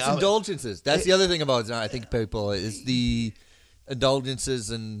do. I mean, it's indulgences. That's the other thing about I think people is the indulgences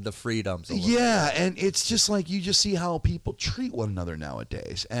and the freedoms. Yeah, and it's just like you just see how people treat one another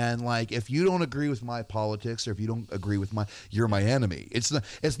nowadays. And like, if you don't agree with my politics, or if you don't agree with you're my enemy. It's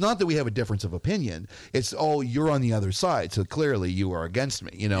not that we have a difference of opinion. It's you're on the other side, so clearly you are against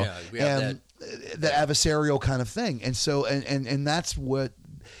me. You know, we have that adversarial kind of thing. And so and that's what.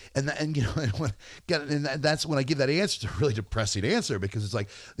 And you know, and that's when I give that answer. It's a really depressing answer because it's like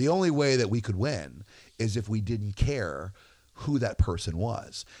the only way that we could win is if we didn't care who that person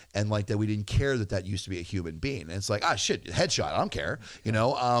was, and like that we didn't care that used to be a human being. And it's like, shit, headshot, I don't care, you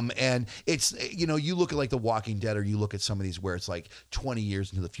know. And it's, you know, you look at like The Walking Dead, or you look at some of these where it's like 20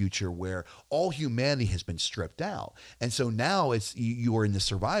 years into the future where all humanity has been stripped out, and so now it's you are in the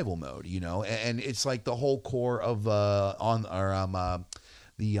survival mode, you know. And it's like the whole core of God, I'm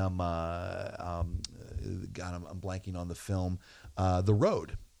blanking on the film, The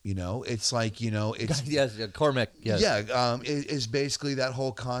Road. You know, it's like, you know, it's yes, Cormac. Yes. Yeah, is basically that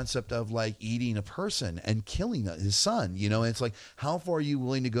whole concept of like eating a person and killing his son. You know, and it's like, how far are you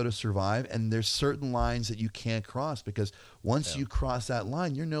willing to go to survive? And there's certain lines that you can't cross, because once you cross that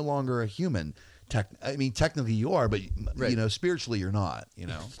line, you're no longer a human. I mean, technically you are, but you know, spiritually you're not. You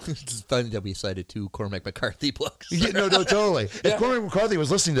know, it's funny that we cited 2 Cormac McCarthy books. Yeah, no, totally. If Cormac McCarthy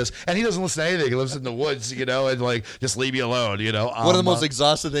was listening to this, and he doesn't listen to anything, he lives in the woods, you know, and like just leave me alone, you know. One of the most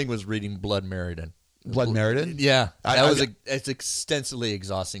exhausting things was reading Blood Meriden. Blood Meriden? Yeah, it's extensively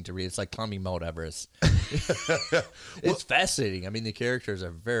exhausting to read. It's like climbing Mount Everest. It's fascinating. I mean, the characters are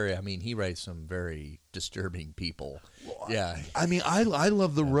very. I mean, he writes some very disturbing people. Yeah, I mean, I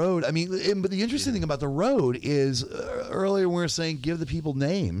love The Road. I mean, but the interesting thing about The Road is earlier we were saying give the people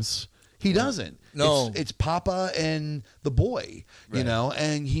names. He doesn't. No, it's Papa and the boy, you know,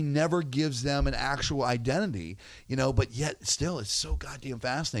 and he never gives them an actual identity, you know. But yet, still, it's so goddamn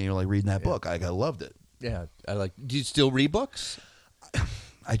fascinating. You're like reading that book. I loved it. Yeah, Do you still read books?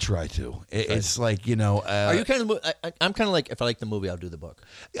 I try to. It's like, you know. Are you kind of? I'm kind of like, if I like the movie, I'll do the book.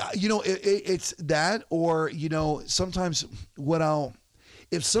 You know, it's that, or you know, sometimes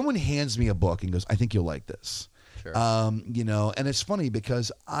if someone hands me a book and goes, "I think you'll like this," sure. You know, and it's funny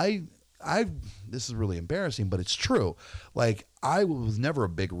because this is really embarrassing, but it's true. Like, I was never a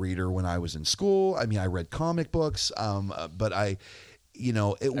big reader when I was in school. I mean, I read comic books, but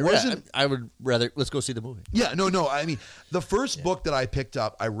it wasn't. I would rather let's go see the movie. Yeah, no. I mean, the first book that I picked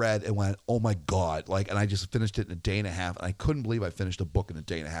up, I read and went, "Oh my god!" And I just finished it in a day and a half, and I couldn't believe I finished a book in a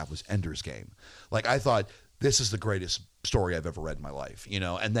day and a half. Was Ender's Game. I thought this is the greatest story I've ever read in my life,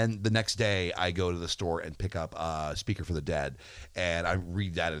 And then the next day, I go to the store and pick up Speaker for the Dead, and I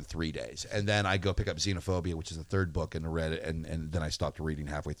read that in 3 days. And then I go pick up Xenophobia, which is the third book, and I read it, and then I stopped reading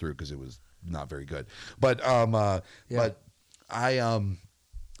halfway through because it was not very good. But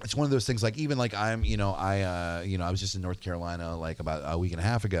it's one of those things. I was just in North Carolina about a week and a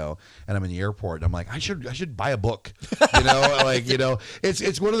half ago, and I'm in the airport. And I'm like, I should buy a book,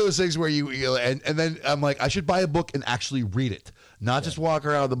 It's one of those things where and then I'm like, I should buy a book and actually read it, not just walk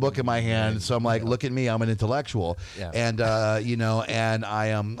around with the book in my hand. So I'm like, look at me, I'm an intellectual, and and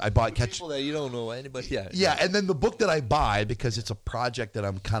I bought people that you don't know anybody. Yeah, and then the book that I buy, because it's a project that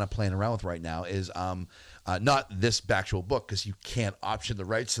I'm kind of playing around with right now, is not this actual book, because you can't option the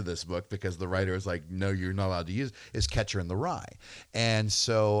rights to this book because the writer is like, no, you're not allowed to use, is Catcher in the Rye. And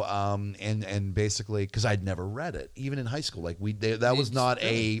so and basically, because I'd never read it even in high school, that was not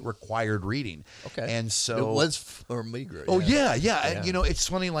a required reading. Okay. And so it was for me. Oh yeah. And it's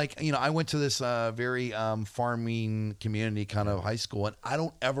funny, I went to this very farming community kind of high school, and I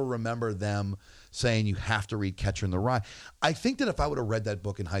don't ever remember them saying you have to read Catcher in the Rye. I think that if I would have read that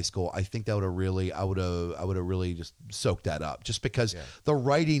book in high school, I think that would have really, I would have really just soaked that up, just because the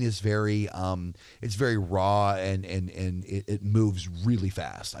writing is very, it's very raw and it moves really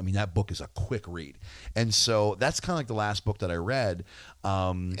fast. I mean, that book is a quick read, and so that's kind of like the last book that I read.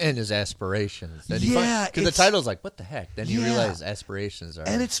 And his aspirations. Because the title's like, what the heck? Then you realize aspirations are.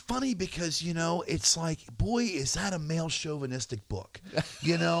 And it's funny because it's like, boy, is that a male chauvinistic book?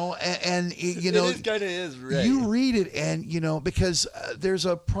 And it kind of is, right? You read it, and because there's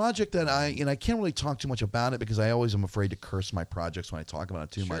a project that I can't really talk too much about it because I always am afraid to curse my projects when I talk about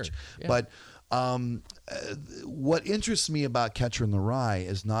it too much. Yeah. But what interests me about Catcher in the Rye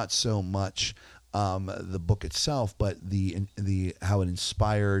is not so much the book itself, but the how it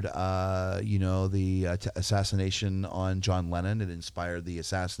inspired the assassination on John Lennon. It inspired the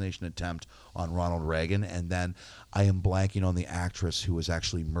assassination attempt on Ronald Reagan, and then I am blanking on the actress who was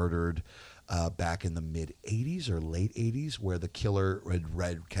actually murdered back in the mid 80s or late 80s, where the killer had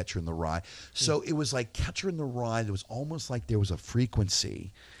read Catcher in the Rye. So it was like Catcher in the Rye. It was almost like there was a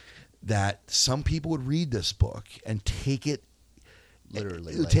frequency that some people would read this book and take it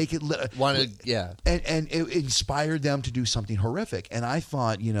literally, and it inspired them to do something horrific. And I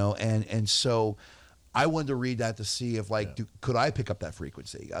thought, and so I wanted to read that to see if could I pick up that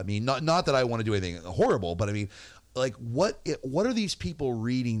frequency? I mean, not that I want to do anything horrible, but I mean, what are these people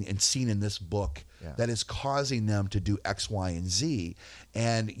reading and seeing in this book that is causing them to do X, Y, and Z?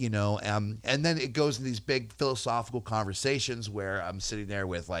 And and then it goes into these big philosophical conversations where I'm sitting there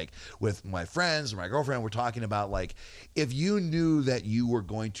with my friends or my girlfriend. We're talking about if you knew that you were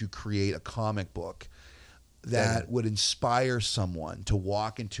going to create a comic book that would inspire someone to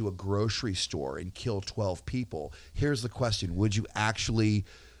walk into a grocery store and kill 12 people, here's the question: would you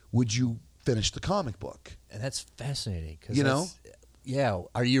finish the comic book? And that's fascinating, because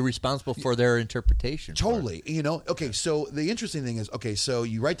are you responsible for their interpretation? Totally. Okay, so the interesting thing is, so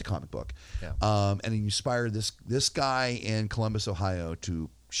you write the comic book, and you inspire this guy in Columbus, Ohio, to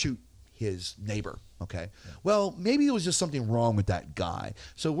shoot his neighbor. Okay. Well, maybe there was just something wrong with that guy.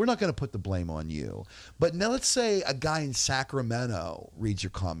 So we're not going to put the blame on you. But now let's say a guy in Sacramento reads your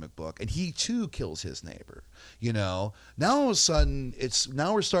comic book and he too kills his neighbor. Now all of a sudden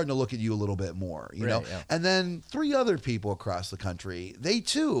we're starting to look at you a little bit more, know? Yeah. And then 3 other people across the country, they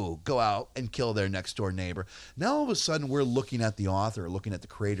too go out and kill their next door neighbor. Now all of a sudden we're looking at the author, looking at the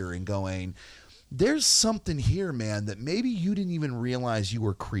creator and going, there's something here, man, that maybe you didn't even realize you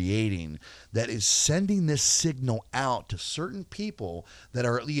were creating that is sending this signal out to certain people that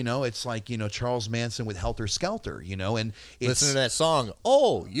are, it's like, Charles Manson with Helter Skelter, and listen to that song.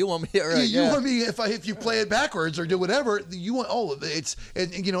 Oh, you want me? Right, you want me if you play it backwards or do whatever you want. Oh, it's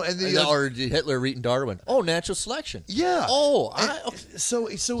or Hitler reading Darwin. Oh, natural selection. Yeah. Oh,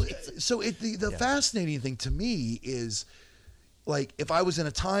 the fascinating thing to me is, if I was in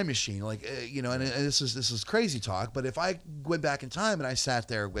a time machine, and this is crazy talk, but if I went back in time and I sat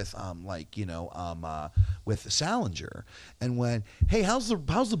there with with Salinger and went, hey, how's the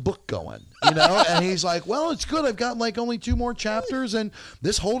book going? And he's like, well, it's good. I've got only 2 more chapters, and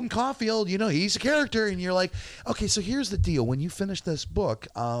this Holden Caulfield, he's a character, and you're like, okay, so here's the deal. When you finish this book,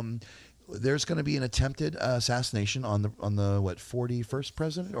 there's going to be an attempted assassination on the 41st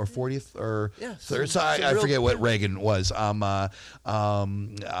president or 40th or third. So I forget what Reagan was. So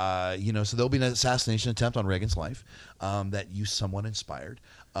there'll be an assassination attempt on Reagan's life that you somewhat inspired.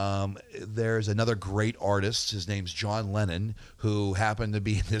 There's another great artist. His name's John Lennon, who happened to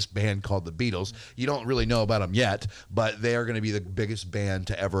be in this band called the Beatles. You don't really know about them yet, but they are going to be the biggest band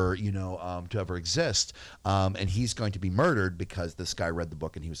to ever, to ever exist. And he's going to be murdered because this guy read the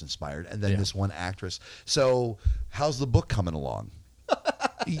book and he was inspired. And then this one actress. So how's the book coming along?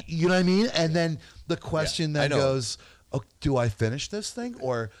 You know what I mean? And then the question then goes, oh, do I finish this thing?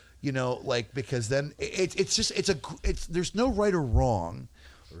 Or, because then there's no right or wrong.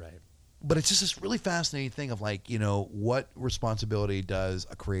 Right. But it's just this really fascinating thing of what responsibility does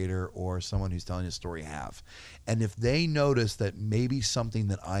a creator or someone who's telling a story have? And if they notice that maybe something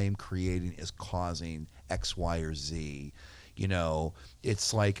that I am creating is causing X, Y, or Z,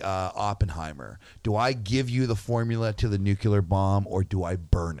 it's like Oppenheimer. Do I give you the formula to the nuclear bomb or do I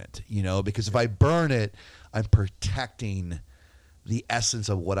burn it? Because if I burn it, I'm protecting the essence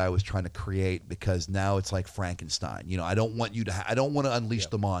of what I was trying to create, because now it's like Frankenstein. I don't want you to I don't want to unleash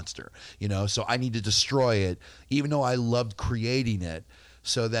the monster, so I need to destroy it, even though I loved creating it.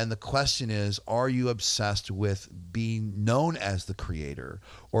 So then the question is, are you obsessed with being known as the creator,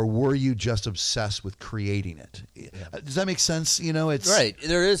 or were you just obsessed with creating it? Does that make sense? It's right.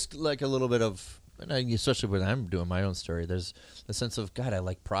 There is like a little bit of, especially when I'm doing my own story, there's the sense of, God, I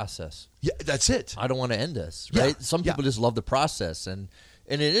like process. Yeah, that's it. I don't want to end this, right? Some people just love the process, and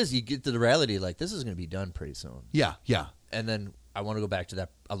it is, you get to the reality, like, this is going to be done pretty soon. Yeah. And then I want to go back to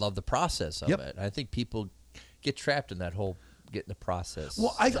that. I love the process of it. I think people get trapped in that whole getting the process.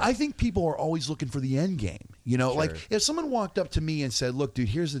 Well, I think people are always looking for the end game. Like if someone walked up to me and said, look, dude,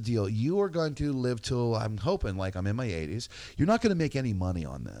 here's the deal. You are going to live till, I'm hoping, like I'm in my 80s. You're not going to make any money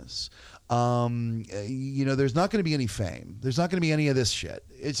on this. There's not going to be any fame. There's not going to be any of this shit.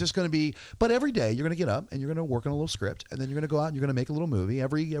 It's just going to be, but every day you're going to get up and you're going to work on a little script, and then you're going to go out and you're going to make a little movie.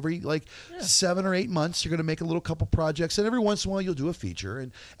 Every 7 or 8 months, you're going to make a little couple projects, and every once in a while you'll do a feature,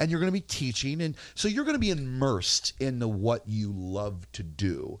 and you're going to be teaching. And so you're going to be immersed into what you love to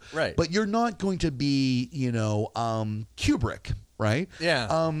do. Right. But you're not going to be, Kubrick, right?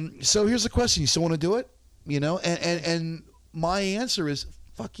 Yeah. So here's the question. You still want to do it? And my answer is,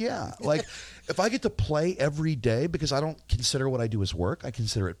 fuck yeah. Like, if I get to play every day, because I don't consider what I do as work, I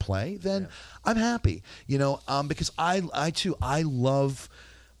consider it play, then I'm happy. Because I love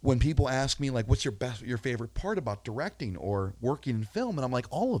when people ask me, like, what's your favorite part about directing or working in film? And I'm like,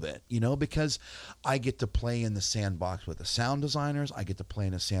 all of it, because I get to play in the sandbox with the sound designers. I get to play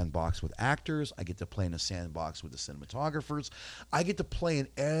in a sandbox with actors. I get to play in a sandbox with the cinematographers. I get to play in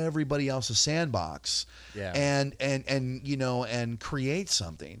everybody else's sandbox and create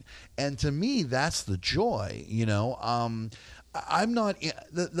something. And to me, that's the joy, I'm not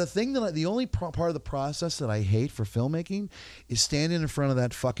the thing that the only part of the process that I hate for filmmaking is standing in front of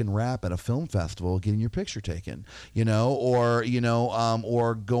that fucking rap at a film festival, getting your picture taken, or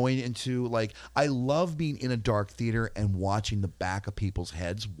going into, like, I love being in a dark theater and watching the back of people's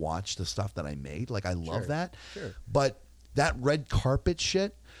heads watch the stuff that I made. Like, I love that. Sure. But that red carpet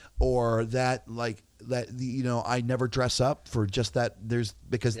shit, or that, like, I never dress up for just that.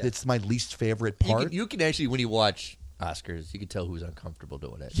 Because it's my least favorite part. You can actually, when you watch Oscars, you can tell who's uncomfortable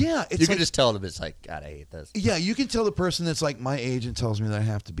doing it. Yeah, you can just tell them, it's like, God, I hate this. Yeah, you can tell the person that's like, my agent tells me that I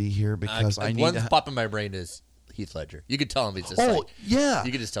have to be here because I need one to. Pop in my brain is Heath Ledger. You can tell him he's just yeah.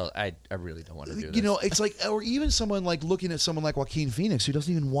 You can just tell, I really don't want to do this. It's like, or even someone like looking at someone like Joaquin Phoenix who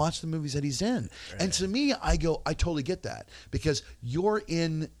doesn't even watch the movies that he's in. Right. And to me, I totally get that, because you're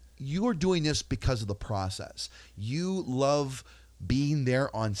doing this because of the process. You love being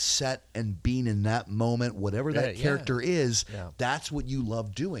there on set and being in that moment, whatever that character is, that's what you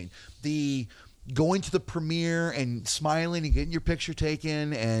love doing. The going to the premiere and smiling and getting your picture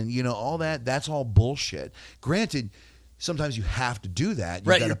taken and, all that, that's all bullshit. Granted, sometimes you have to do that.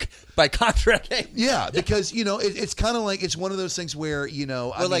 By contract. Yeah, because, it's kind of like, it's one of those things where, I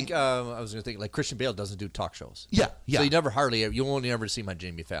was going to think, like, Christian Bale doesn't do talk shows. Yeah. So you only ever see my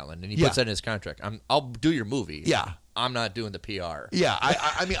Jimmy Fallon, and he puts that in his contract. I'll do your movie. Yeah. I'm not doing the PR. Yeah,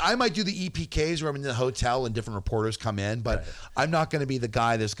 I mean, I might do the EPKs where I'm in the hotel and different reporters come in, but I'm not going to be the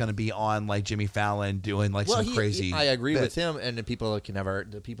guy that's going to be on like Jimmy Fallon doing like some crazy. I agree with him, and the people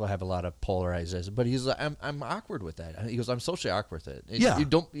have a lot of polarized, but he's like, I'm awkward with that. He goes, I'm socially awkward with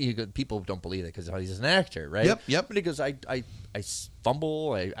it. People don't believe it because he's an actor, right? Yep. But he goes, I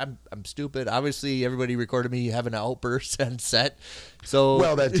fumble. I'm stupid. Obviously, everybody recorded me having an outburst on set. So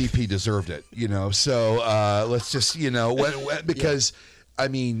that DP deserved it, So let's just because I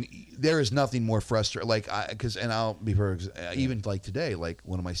mean, there is nothing more frustrating. Like, and I'll be even like today, like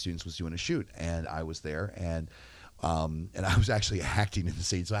one of my students was doing a shoot, and I was there, and I was actually acting in the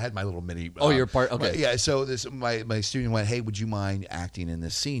scene. So I had my little mini. You're part. Okay. Yeah. So my student went, "Hey, would you mind acting in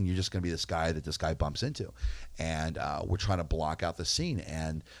this scene? You're just going to be this guy that this guy bumps into, and we're trying to block out the scene."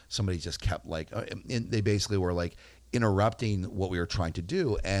 And somebody just kept like, and they basically were like interrupting what we were trying to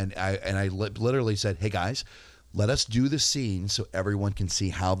do, and I literally said, "Hey guys, let us do the scene so everyone can see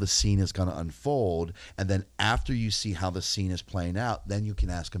how the scene is going to unfold. And then after you see how the scene is playing out, then you can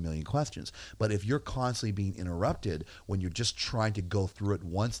ask a million questions. But if you're constantly being interrupted when you're just trying to go through it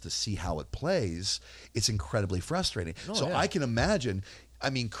once to see how it plays, it's incredibly frustrating." I can imagine. I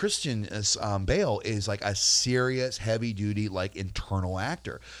mean, Christian Bale is like a serious, heavy-duty, like internal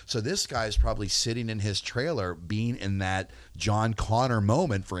actor. So this guy's probably sitting in his trailer, being in that John Connor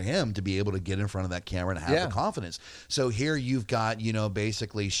moment for him to be able to get in front of that camera and have the confidence. So here you've got,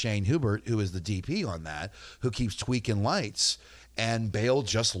 basically Shane Hubert, who is the DP on that, who keeps tweaking lights. And Bale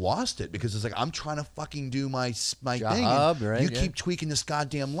just lost it because it's like, I'm trying to fucking do my thing. And right? You keep tweaking this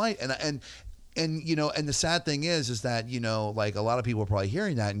goddamn light, and the sad thing is that like a lot of people are probably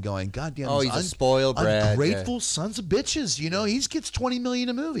hearing that and going, "God damn, he's a spoiled brat, ungrateful sons of bitches." He gets $20 million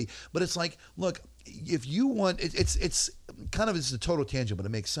a movie, but it's like, look, if you want, it's kind of, it's a total tangent, but it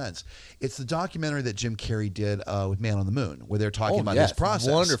makes sense. It's the documentary that Jim Carrey did with Man on the Moon, where they're talking about his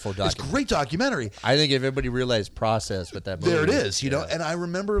process. Wonderful documentary. It's a great documentary. I think if everybody realized process with that movie. There it is, And I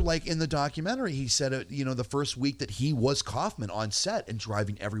remember, like, in the documentary, he said, the first week that he was Kaufman on set and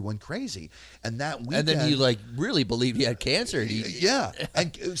driving everyone crazy. And that weekend... And then he, like, really believed he had cancer. Yeah.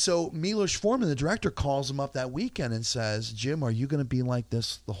 And so Milos Forman, the director, calls him up that weekend and says, "Jim, are you going to be like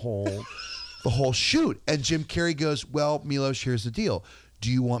this the whole shoot?" And Jim Carrey goes, "Well, Milos, here's the deal.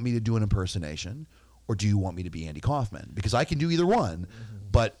 Do you want me to do an impersonation, or do you want me to be Andy Kaufman? Because I can do either one,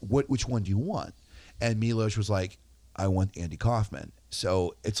 but which one do you want?" And Milos was like, "I want Andy Kaufman."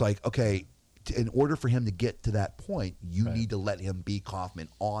 So it's like, okay, in order for him to get to that point, you need to let him be Kaufman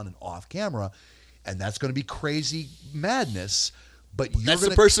on and off camera, and that's going to be crazy madness. But that's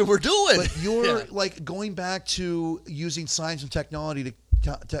the person we're doing. But you're like going back to using science and technology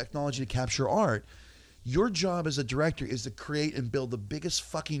to capture art. Your job as a director is to create and build the biggest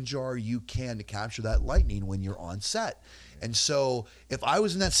fucking jar you can to capture that lightning when you're on set. And so if I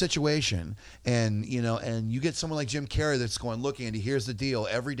was in that situation and you get someone like Jim Carrey that's going, "Look, Andy, here's the deal.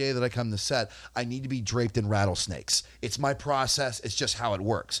 Every day that I come to set, I need to be draped in rattlesnakes. It's my process. It's just how it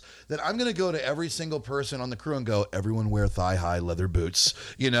works." Then I'm going to go to every single person on the crew and go, "Everyone wear thigh-high leather boots,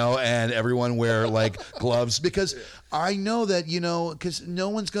 and everyone wear like gloves," because I know that, because no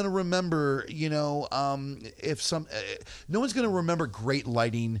one's going to remember, no one's going to remember great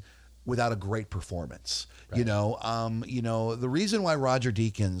lighting without a great performance. Right. The reason why Roger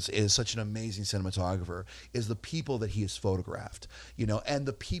Deakins is such an amazing cinematographer is the people that he has photographed, and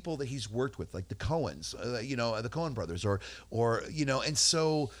the people that he's worked with, like the Coens, the Coen brothers, and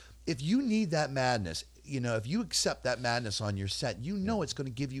so if you need that madness, if you accept that madness on your set, it's going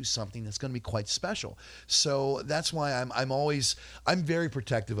to give you something that's going to be quite special. So that's why I'm very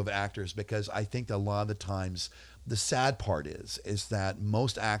protective of actors, because I think that a lot of the times the sad part is that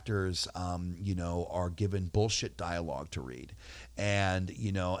most actors, are given bullshit dialogue to read, and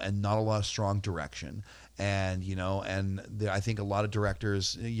not a lot of strong direction, and I think a lot of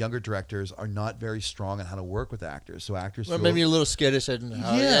directors, younger directors, are not very strong on how to work with actors. So actors, maybe a little skittish, and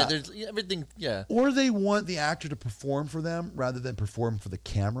there's everything, or they want the actor to perform for them rather than perform for the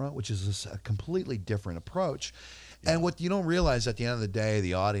camera, which is a completely different approach. And what you don't realize, at the end of the day,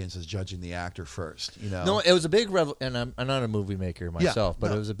 the audience is judging the actor first. No, it was a big and I'm not a movie maker myself,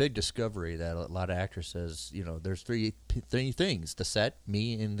 but it was a big discovery that a lot of actors says, there's three things: the set,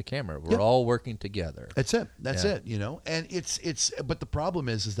 me, and the camera. We're all working together. That's it. That's it. And it's. But the problem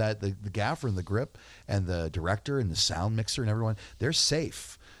is that the gaffer and the grip and the director and the sound mixer and everyone, they're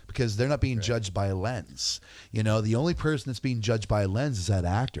safe, because they're not being judged by a lens. The only person that's being judged by a lens is that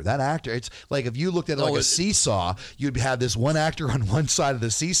actor. That actor, it's like if you looked at it like a seesaw, you'd have this one actor on one side of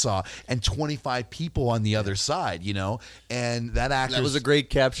the seesaw and 25 people on the other side, and that actor. That was a great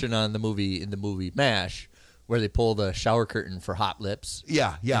caption in the movie MASH, where they pull the shower curtain for Hot Lips.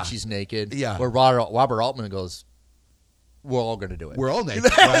 Yeah. And she's naked. Yeah. Where Robert Altman goes, "We're all going to do it. We're all naked,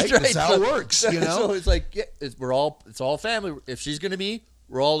 right? That's how it works, So it's like, it's all family. If she's going to be,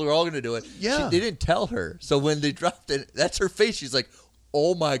 we're all going to do it." Yeah. They didn't tell her. So when they dropped it, that's her face. She's like,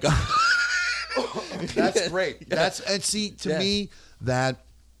 "Oh my God." That's great. To me,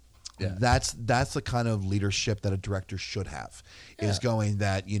 that's the kind of leadership that a director should have, is going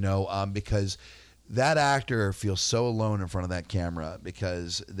that, because that actor feels so alone in front of that camera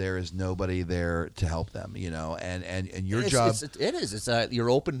because there is nobody there to help them, you know, and your job. It's your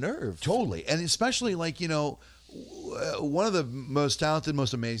open nerve. Totally. And especially like, you know, one of the most talented,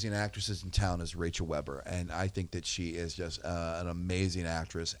 most amazing actresses in town is Rachel Weber, and I think that she is just an amazing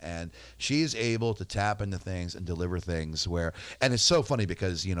actress, and she is able to tap into things and deliver things where, and it's so funny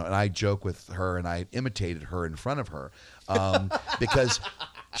because, you know, and I joke with her and I imitated her in front of her because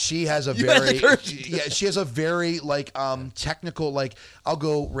she has a she has a very like technical, like I'll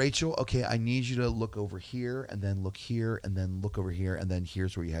go, Rachel, okay, I need you to look over here and then look here and then look over here and then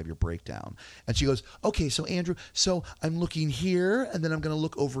here's where you have your breakdown. And she goes, okay, so Andrew, so I'm looking here and then I'm going to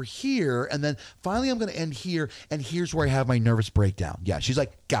look over here and then finally I'm going to end here and here's where I have my nervous breakdown. Yeah, she's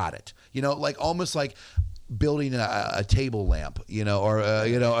like, got it. You know, like almost like building a table lamp, you know, or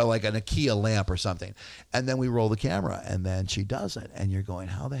you know, or like an IKEA lamp or something. And then we roll the camera and then she does it. And you're going,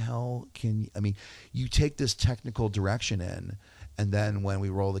 how the hell can you, I mean, you take this technical direction in, and then when we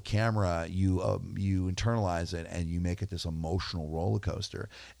roll the camera, you internalize it and you make it this emotional roller coaster,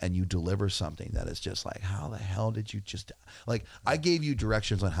 and you deliver something that is just like, how the hell did you just, like, I gave you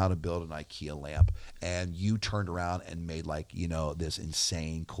directions on how to build an IKEA lamp, and you turned around and made, like, you know, this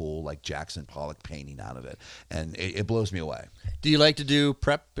insane cool like Jackson Pollock painting out of it, and it blows me away. Do you like to do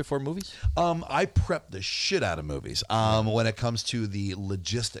prep before movies? I prep the shit out of movies when it comes to the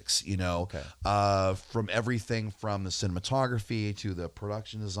logistics, you know, from everything from the cinematography to the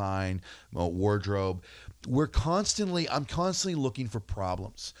production design, wardrobe. I'm constantly looking for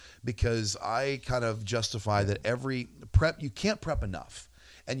problems, because I kind of justify that every prep, you can't prep enough.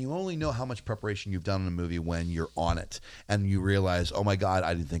 And you only know how much preparation you've done in a movie when you're on it and you realize, oh my God,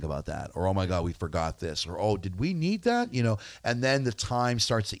 I didn't think about that. Or, oh my God, we forgot this. Or, oh, did we need that? You know, and then the time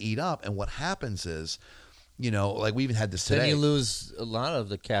starts to eat up. And what happens is, you know, like we even had this today. Then you lose a lot of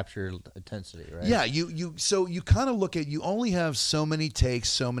the capture intensity, right? Yeah, so you kind of look at, you only have so many takes,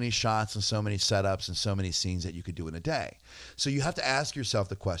 so many shots, and so many setups, and so many scenes that you could do in a day. So you have to ask yourself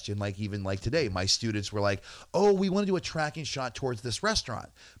the question, like even like today, my students were like, oh, we want to do a tracking shot towards this restaurant.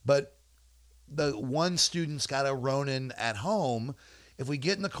 But the one student's got a Ronin at home. If we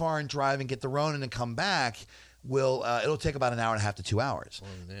get in the car and drive and get the Ronin and come back, it'll take about an hour and a half to 2 hours.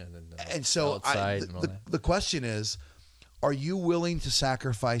 Well, yeah, and so the question is, are you willing to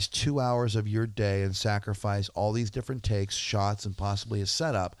sacrifice 2 hours of your day and sacrifice all these different takes, shots, and possibly a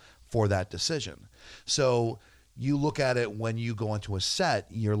setup for that decision? So you look at it when you go into a set,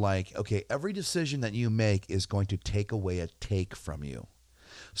 you're like, okay, every decision that you make is going to take away a take from you.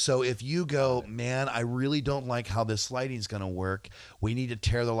 So if you go, man, I really don't like how this lighting is going to work, we need to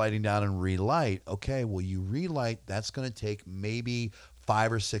tear the lighting down and relight. Okay, well, you relight, that's going to take maybe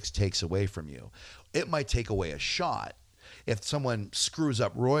 5 or 6 takes away from you. It might take away a shot. If someone screws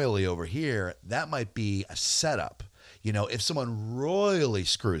up royally over here, that might be a setup. You know, if someone royally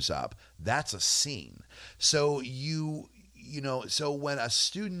screws up, that's a scene. So so when a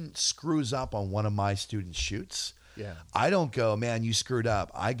student screws up on one of my students' shoots, yeah, I don't go, man, you screwed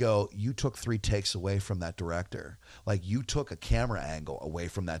up. I go, you took 3 takes away from that director. Like, you took a camera angle away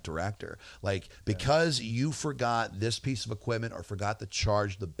from that director. Like, because you forgot this piece of equipment or forgot to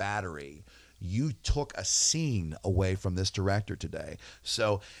charge the battery, you took a scene away from this director today.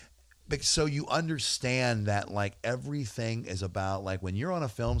 So you understand that, like, everything is about, like, when you're on a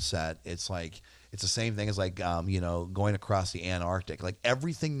film set, it's like, it's the same thing as like, going across the Antarctic. Like,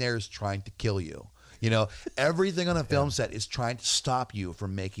 everything there is trying to kill you. You know, everything on a film set is trying to stop you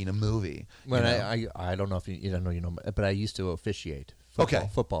from making a movie. Well, I don't know if you don't know, but I used to officiate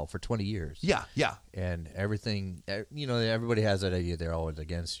football for 20 years. Yeah. And everything, everybody has that idea they're always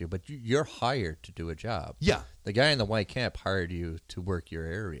against you, but you're hired to do a job. Yeah. The guy in the white cap hired you to work your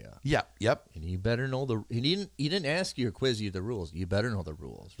area. Yeah. Yep. And you better know he didn't ask you or quiz you the rules. You better know the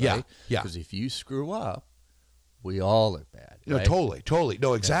rules, right? Yeah. Because if you screw up, we all look bad. No, right? Totally.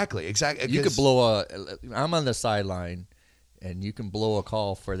 No, exactly. You could blow I'm on the sideline, and you can blow a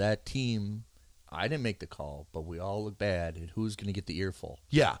call for that team. I didn't make the call, but we all look bad, and who's going to get the earful?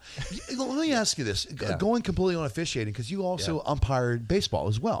 Yeah. Let me ask you this. Going completely on officiating, because you also umpired baseball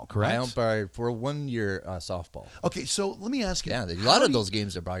as well, correct? I umpired for 1 year softball. Okay, so let me ask you. Yeah, a lot of those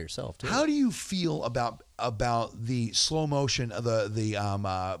games are by yourself, too. How do you feel about the slow motion of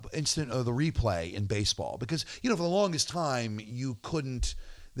the instant of the replay in baseball? Because, for the longest time, you couldn't.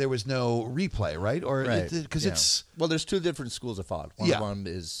 There was no replay, right? Or because it's there's 2 different schools of thought. One of them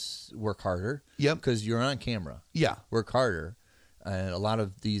is work harder. Yep. Because you're on camera. Yeah. Work harder, and a lot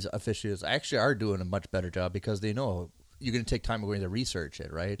of these officials actually are doing a much better job because they know you're going to take time away to research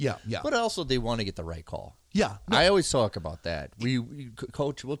it, right? Yeah, yeah. But also, they want to get the right call. Yeah. No. I always talk about that.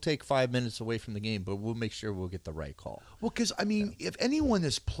 Coach, we'll take 5 minutes away from the game, but we'll make sure we'll get the right call. Well, because, I mean, if anyone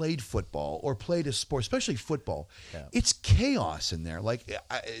has played football or played a sport, especially football, it's chaos in there. Like,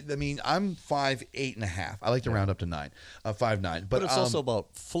 I mean, I'm 5'8.5". I like to round up to 9, 5'9". But it's also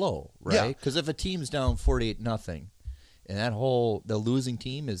about flow, right? Because if a team's down 48-0, and the losing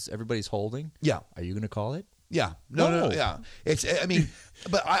team is everybody's holding, are you going to call it? Yeah. No. Yeah. It's, I mean,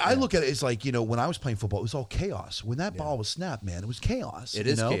 but I look at it as like, when I was playing football, it was all chaos. When that ball was snapped, man, it was chaos. It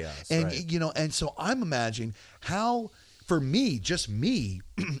is chaos. And, right. And so I'm imagining how, for me, just me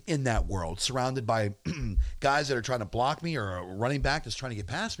in that world, surrounded by guys that are trying to block me or a running back that's trying to get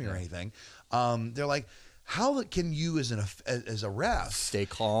past me or anything, they're like, how can you as a ref stay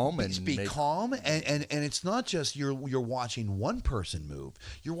calm and be calm and it's not just you're watching one person move.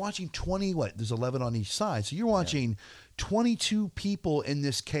 You're watching 20 there's 11 on each side. So you're watching 22 people in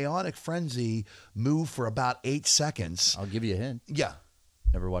this chaotic frenzy move for about 8 seconds. I'll give you a hint. Yeah.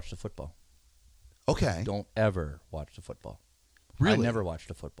 Never watched the football. Okay. Don't ever watch the football. Really? I never watched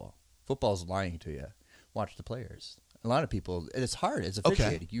the football. Football's lying to you. Watch the players. A lot of people, it's hard. It's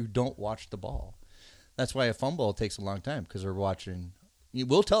officiating. You don't watch the ball. That's why a fumble takes a long time because they're watching.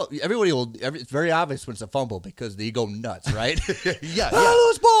 We'll tell everybody. It's very obvious when it's a fumble because they go nuts, right? Yeah.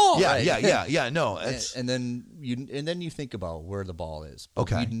 Lose ball. Yeah, right? yeah. No, and then you think about where the ball is. But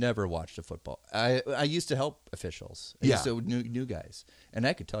Okay. You never watched the football. I used to help officials. I used to new guys, and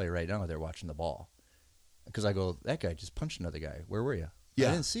I could tell you right now they're watching the ball because I go, that guy just punched another guy. Where were you? Yeah.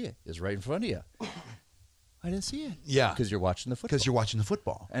 I didn't see it. It's right in front of you. I didn't see it. Yeah. Because you're watching the football. because you're watching the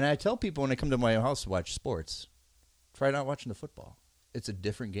football. And I tell people when they come to my house to watch sports, try not watching the football. It's a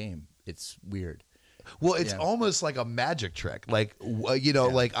different game. It's weird. Well, it's almost like a magic trick. Like,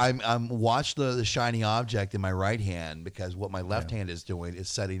 like I'm watch the shiny object in my right hand because what my left hand is doing is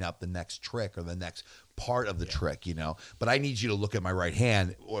setting up the next trick or the next part of the trick, But I need you to look at my right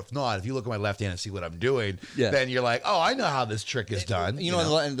hand, or if not, if you look at my left hand and see what I'm doing, then you're like, oh, I know how this trick is done.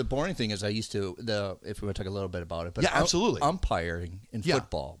 And the boring thing is I used to, if we want to talk a little bit about it, but absolutely. Umpiring in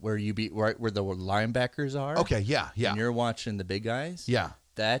football where you be right where the linebackers are. Okay, yeah. And you're watching the big guys. Yeah.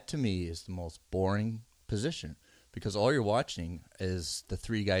 That to me is the most boring position because all you're watching is the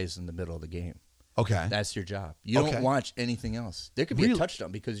three guys in the middle of the game. Okay. That's your job. You don't watch anything else. There could be a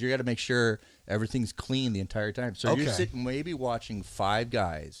touchdown because you got to make sure everything's clean the entire time. So you're sitting maybe watching 5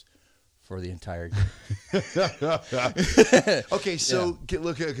 guys for the entire game. Okay, so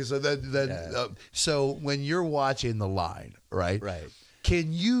so when you're watching the line, right? Right.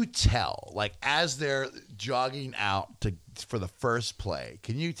 Can you tell, like, as they're jogging out for the first play,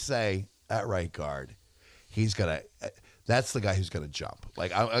 can you say, at right guard, that's the guy who's gonna jump?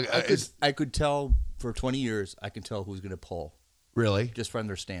 Like, I could tell for 20 years. I can tell who's gonna pull. Really? Just from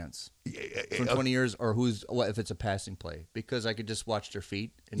their stance. For 20 years, or if it's a passing play, because I could just watch their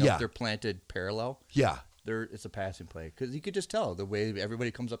feet and know if they're planted parallel. Yeah. It's a passing play because you could just tell the way everybody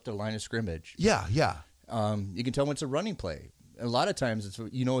comes up to the line of scrimmage. Yeah. You can tell when it's a running play. A lot of times, it's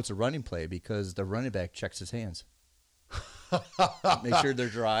a running play because the running back checks his hands. Make sure they're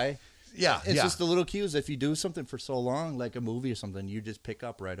dry. Yeah, it's just the little cues. If you do something for so long, like a movie or something, you just pick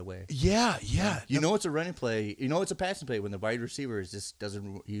up right away. Yeah. You know it's a running play. You know it's a passing play when the wide receiver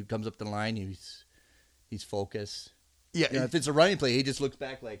he comes up the line. He's focused. Yeah. If it's a running play, he just looks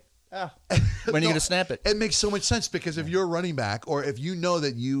back like, when are you going to snap it? It makes so much sense because if you're a running back, or if you know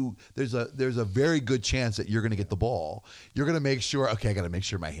that there's a very good chance that you're going to get the ball, you're going to make sure. Okay, I got to make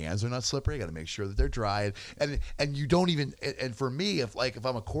sure my hands are not slippery. I got to make sure that they're dry, and you don't even. And for me, if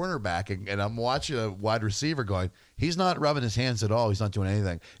I'm a cornerback and I'm watching a wide receiver going, he's not rubbing his hands at all. He's not doing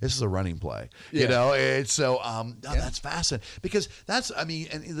anything. This is a running play. It's so that's fascinating because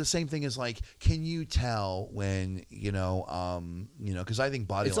and the same thing is like, can you tell when because I think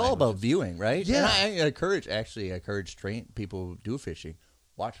body. It's all about viewing, right? Yeah. And I encourage people who do fishing,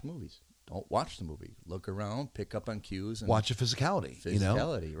 watch movies. Don't watch the movie. Look around, pick up on cues, and watch the physicality.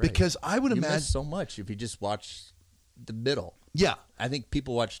 Right? Because I would imagine miss so much if you just watch the middle. Yeah, I think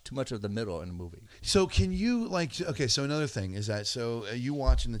people watch too much of the middle in a movie. So can you so another thing is that you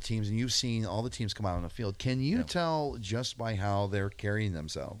watching the teams and you've seen all the teams come out on the field. Can you tell just by how they're carrying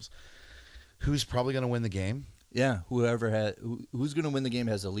themselves who's probably going to win the game? Yeah, who's going to win the game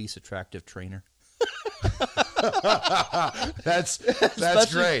has the least attractive trainer. That's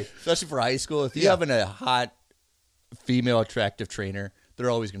great, especially for high school. If you have a hot female attractive trainer, they're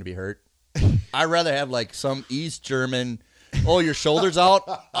always going to be hurt. I'd rather have like some East German Oh, your shoulder's out?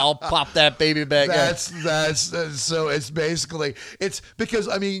 I'll pop that baby back. That's so it's basically it's because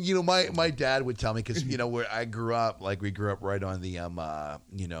I mean my dad would tell me because where I grew up we grew up right on the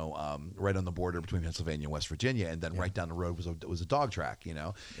right on the border between Pennsylvania and West Virginia, and then right down the road was a dog track,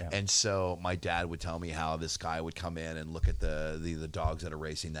 and so my dad would tell me how this guy would come in and look at the dogs that are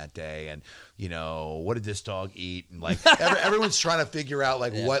racing that day, and what did this dog eat, and everyone's trying to figure out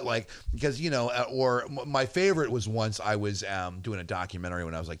what because or my favorite was once I was doing a documentary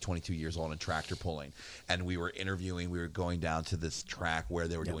when I was 22 years old and tractor pulling, and we were going down to this track where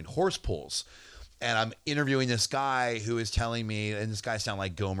they were doing horse pulls. And I'm interviewing this guy who is telling me, and this guy sounded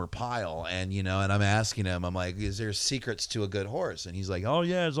like Gomer Pyle, and and I'm asking him, I'm like, is there secrets to a good horse? And he's like, oh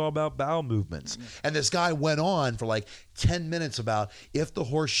yeah, it's all about bowel movements. And this guy went on for 10 minutes about if the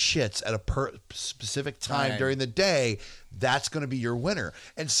horse shits at a specific time during the day, that's going to be your winner.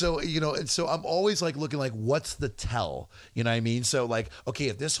 And so, and so I'm always looking what's the tell? You know what I mean? So okay,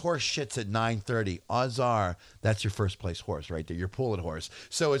 if this horse shits at 9:30, odds are that's your first place horse right there, your pulling horse.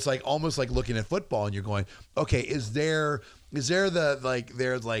 So it's almost like looking at football and you're going, okay, is there there's a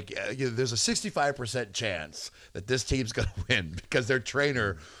 65% chance that this team's going to win because their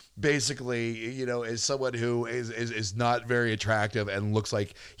trainer basically, is someone who is not very attractive and looks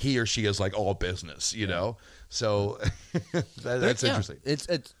like he or she is all business, So that's interesting. It's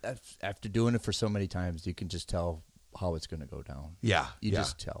after doing it for so many times, you can just tell how it's going to go down. Yeah, you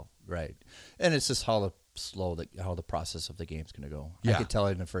just tell, right? And it's just how the process of the game's going to go. Yeah. I could tell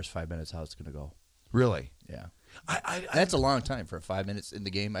in the first 5 minutes how it's going to go. Really? Yeah. That's a long time for 5 minutes in the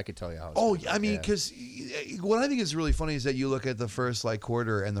game. I could tell you how. I mean, because what I think is really funny is that you look at the first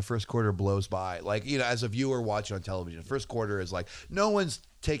quarter, and the first quarter blows by. As a viewer watching on television, first quarter is no one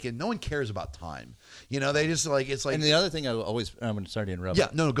cares about time. They just it's And the other thing I'm sorry to interrupt. Yeah,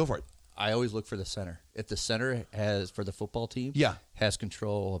 no, go for it. I always look for the center. If the center for the football team, has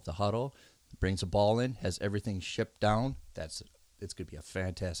control of the huddle, brings a ball in, has everything shipped down, it's going to be a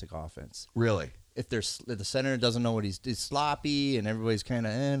fantastic offense. Really? If the center doesn't know what he's sloppy and everybody's kind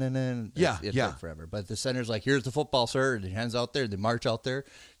of it's like forever. But the center's here's the football, sir. And he hands out there, they march out there.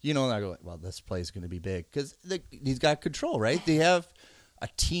 And I go, well, this play's going to be big because he's got control, right? They have a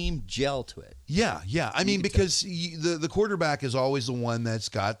team gel to it. Yeah. I mean, because the quarterback is always the one that's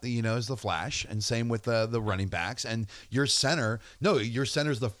got is the flash, and same with the running backs. And your center's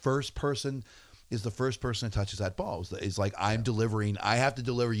the first person. Is the first person that touches that ball. It's I'm delivering. I have to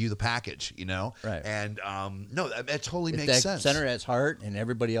deliver you the package, Right. And no, that totally makes that sense. Center has heart, and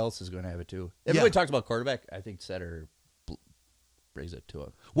everybody else is going to have it too. Everybody talks about quarterback. I think center brings it to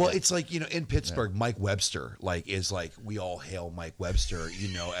it. Well, it's in Pittsburgh, Mike Webster is we all hail Mike Webster,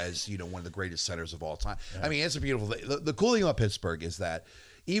 as one of the greatest centers of all time. Yeah. I mean, it's a beautiful thing. The cool thing about Pittsburgh is that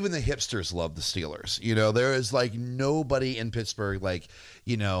even the hipsters love the Steelers. There is nobody in Pittsburgh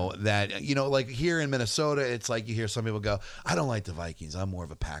that here in Minnesota, it's you hear some people go, I don't like the Vikings. I'm more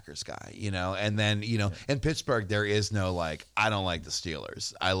of a Packers guy, and then, in Pittsburgh, there is no I don't like the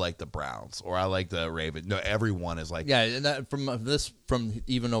Steelers. I like the Browns, or I like the Ravens. No, everyone is yeah. And that, from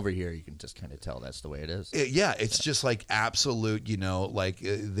even over here, you can just kind of tell that's the way it is. It's just absolute,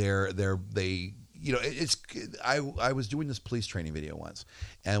 I was doing this police training video once,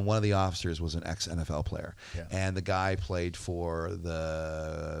 and one of the officers was an ex-NFL player, and the guy played for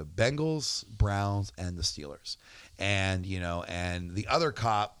the Bengals, Browns, and the Steelers. And and the other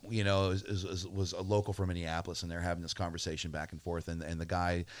cop, was a local from Minneapolis, and they're having this conversation back and forth. And the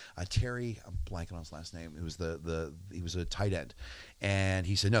guy, Terry, I'm blanking on his last name. It was he was a tight end, and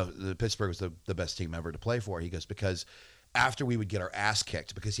he said, no, the Pittsburgh was the best team ever to play for. He goes, because after we would get our ass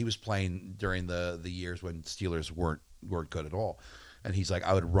kicked, because he was playing during the years when Steelers weren't good at all. And he's like,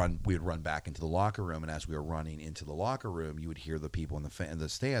 we would run back into the locker room, and as we were running into the locker room, you would hear the people in the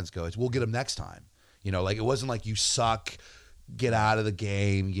stands go, we'll get them next time. It wasn't you suck, get out of the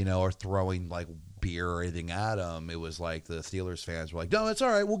game, or throwing beer or anything at them. It was the Steelers fans were no, it's all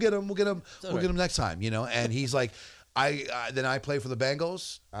right. We'll get them next time, And he's like, then I play for the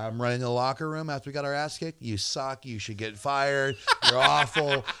Bengals. I'm running in the locker room after we got our ass kicked. You suck. You should get fired. You're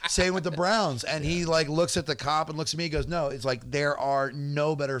awful. Same with the Browns. And he looks at the cop and looks at me and goes, no, it's there are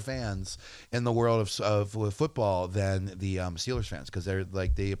no better fans in the world of football than the Steelers fans, because they're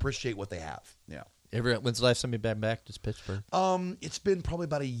they appreciate what they have. Yeah. When's the last time you've been back to Pittsburgh? It's been probably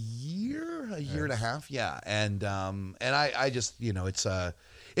about a year and a half. Yeah. And I just,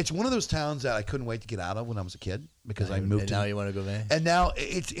 it's one of those towns that I couldn't wait to get out of when I was a kid, because I moved. And now you want to go back? And now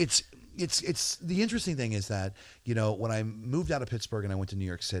it's it's the interesting thing is that, you know, when I moved out of Pittsburgh and I went to New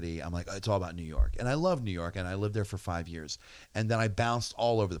York City, I'm like, it's all about New York. And I love New York, and I lived there for 5 years. And then I bounced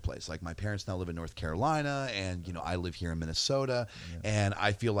all over the place. Like, my parents now live in North Carolina, and, you know, I live here in Minnesota. And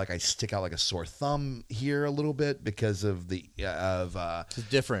I feel like I stick out like a sore thumb here a little bit because of the It's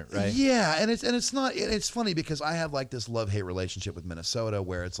different, right? Yeah, and it's funny because I have like this love-hate relationship with Minnesota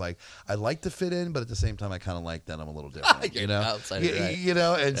where it's like I like to fit in, but at the same time I kind of like that I'm a little different, you know. Outsider, right. You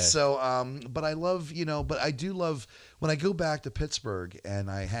know, and so but I love, you know, but I do love when I go back to Pittsburgh and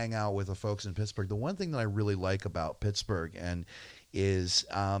I hang out with the folks in Pittsburgh. The one thing that I really like about Pittsburgh is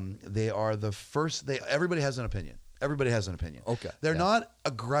they are the first. Everybody has an opinion. Everybody has an opinion. Okay. They're not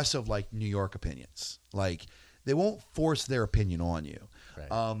aggressive like New York opinions. Like, they won't force their opinion on you.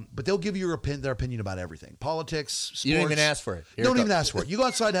 Right. But they'll give you their opinion about everything. Politics, sports. You don't even ask for it. You don't even ask for it. You go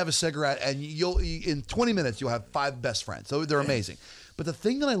outside, have a cigarette, and in 20 minutes, you'll have 5 best friends. So they're amazing. But the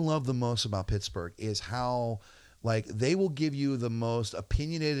thing that I love the most about Pittsburgh is how, like, they will give you the most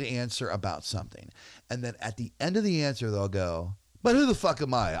opinionated answer about something. And then at the end of the answer, they'll go, but who the fuck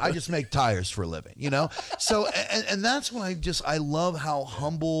am I? I just make tires for a living, you know? So, and that's when I love how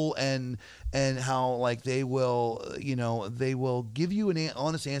humble and how, like, they will, you know, they will give you an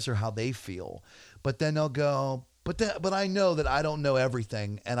honest answer how they feel. But then they'll go, but I know that I don't know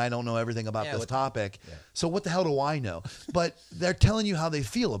everything, and I don't know everything about this topic. So what the hell do I know? But they're telling you how they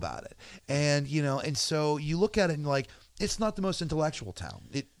feel about it. And, you know, and so you look at it and, like, it's not the most intellectual town,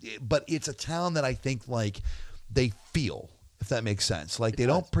 but it's a town that I think, like, they feel, if that makes sense. Like, they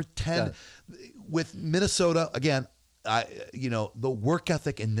don't pretend. With Minnesota, again, you know, the work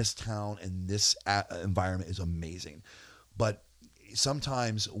ethic in this town and this environment is amazing. But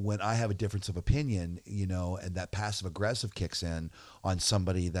sometimes when I have a difference of opinion, you know, and that passive aggressive kicks in on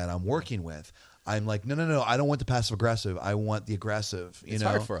somebody that I'm working with, I'm like, no, I don't want the passive aggressive. I want the aggressive. It's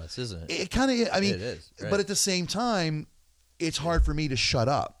hard for us, isn't it? It kind of, I mean, it is, right? But at the same time, it's hard for me to shut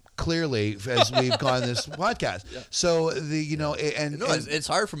up. Clearly, as we've gone this podcast. So it's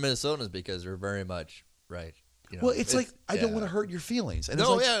hard for Minnesotans because we're very much right. You know, well, it's like I don't want to hurt your feelings, and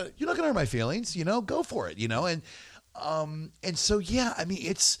No, it's like, yeah. you're not going to hurt my feelings. You know, go for it. You know, and so yeah, I mean,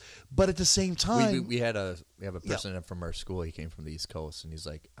 it's, but at the same time, we have a person from our school. He came from the East Coast, and he's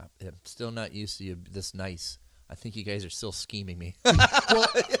like, I'm still not used to you this nice. I think you guys are still scheming me. Well,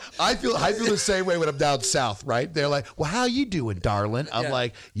 I feel the same way when I'm down south, right? They're like, well, how you doing, darling? I'm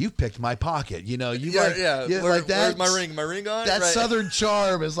like, you picked my pocket. You know, you like that. Where's my ring? My ring on? That right. Southern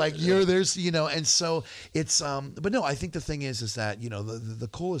charm is like, there's, you know, and so it's, but no, I think the thing is that, you know, the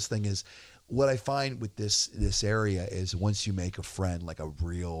coolest thing is what I find with this area is once you make a friend, like a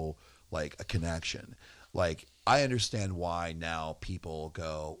real, like a connection, like, I understand why now people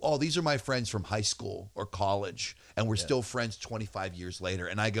go, oh, these are my friends from high school or college, and we're still friends 25 years later.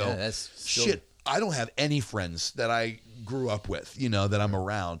 And I go, shit, I don't have any friends that I grew up with, you know, that I'm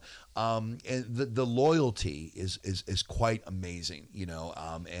around. And the loyalty is quite amazing, you know,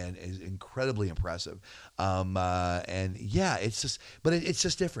 and is incredibly impressive. And yeah, it's just, but it's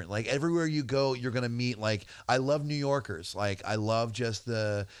just different. Like, everywhere you go, you're going to meet, like, I love New Yorkers. Like, I love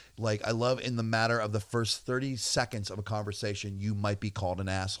I love in the matter of the first 30 seconds of a conversation, you might be called an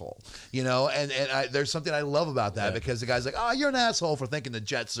asshole, you know, and there's something I love about that because the guy's like, oh, you're an asshole for thinking the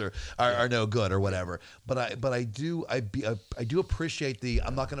Jets are no good or whatever. But I do appreciate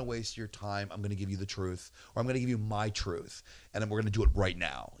I'm not going to waste your time. I'm going to give you the truth, or I'm going to give you my truth, and we're going to do it right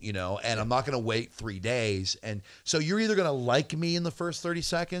now, you know, and I'm not going to wait 3 days. And so you're either going to like me in the first 30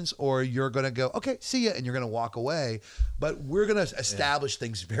 seconds, or you're going to go, okay, see ya, and you're going to walk away. But we're going to establish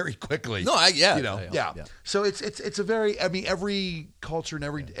things very quickly. No, you know, yeah. So it's a very, I mean, every culture and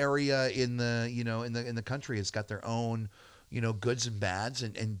every area in the, you know, in the country has got their own, you know, goods and bads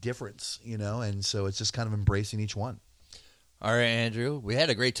and difference, you know, and so it's just kind of embracing each one. All right, Andrew, we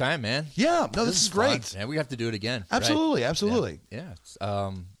had a great time, man. Yeah, no, this is great. And we have to do it again. Absolutely, right? absolutely. Yeah.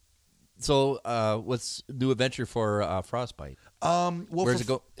 So, what's new adventure for Frostbite? Well, where's it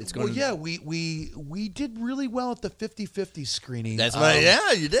go? It's going. Well, yeah, we did really well at the 50/50 screening. That's right.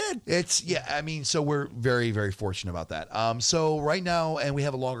 Yeah, you did. I mean, so we're very, very fortunate about that. So right now, and we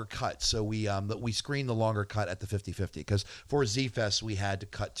have a longer cut. So we screened the longer cut at the 50/50 because for Z-Fest we had to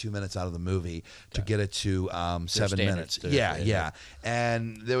cut 2 minutes out of the movie to get it to 7 minutes. Yeah.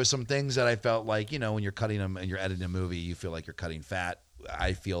 And there was some things that I felt like, you know, when you're cutting them and you're editing a movie, you feel like you're cutting fat.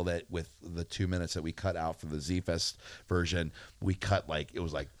 I feel that with the 2 minutes that we cut out for the Z-Fest version, we cut like it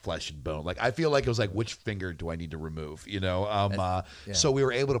was like flesh and bone. Like I feel like it was like, which finger do I need to remove? So we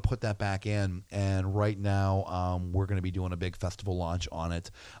were able to put that back in, and right now we're going to be doing a big festival launch on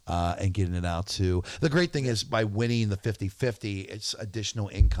it and getting it out too. The great thing is by winning the 50/50, it's additional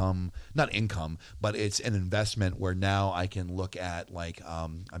income, not income, but it's an investment where now I can look at like,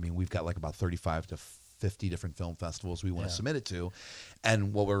 we've got like about 35 to 50 different film festivals we want to submit it to.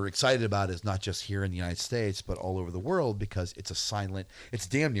 And what we're excited about is not just here in the United States, but all over the world, because it's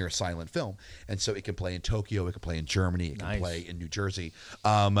damn near a silent film. And so it can play in Tokyo, it can play in Germany, it can play in New Jersey,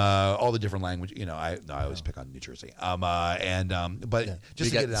 all the different language. I always pick on New Jersey. But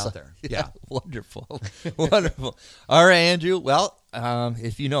just to get it out there. Yeah. Wonderful. Wonderful. All right, Andrew. Well,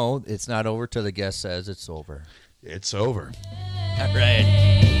 if you know, it's not over till the guest says it's over. It's over. All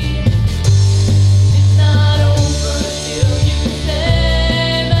right.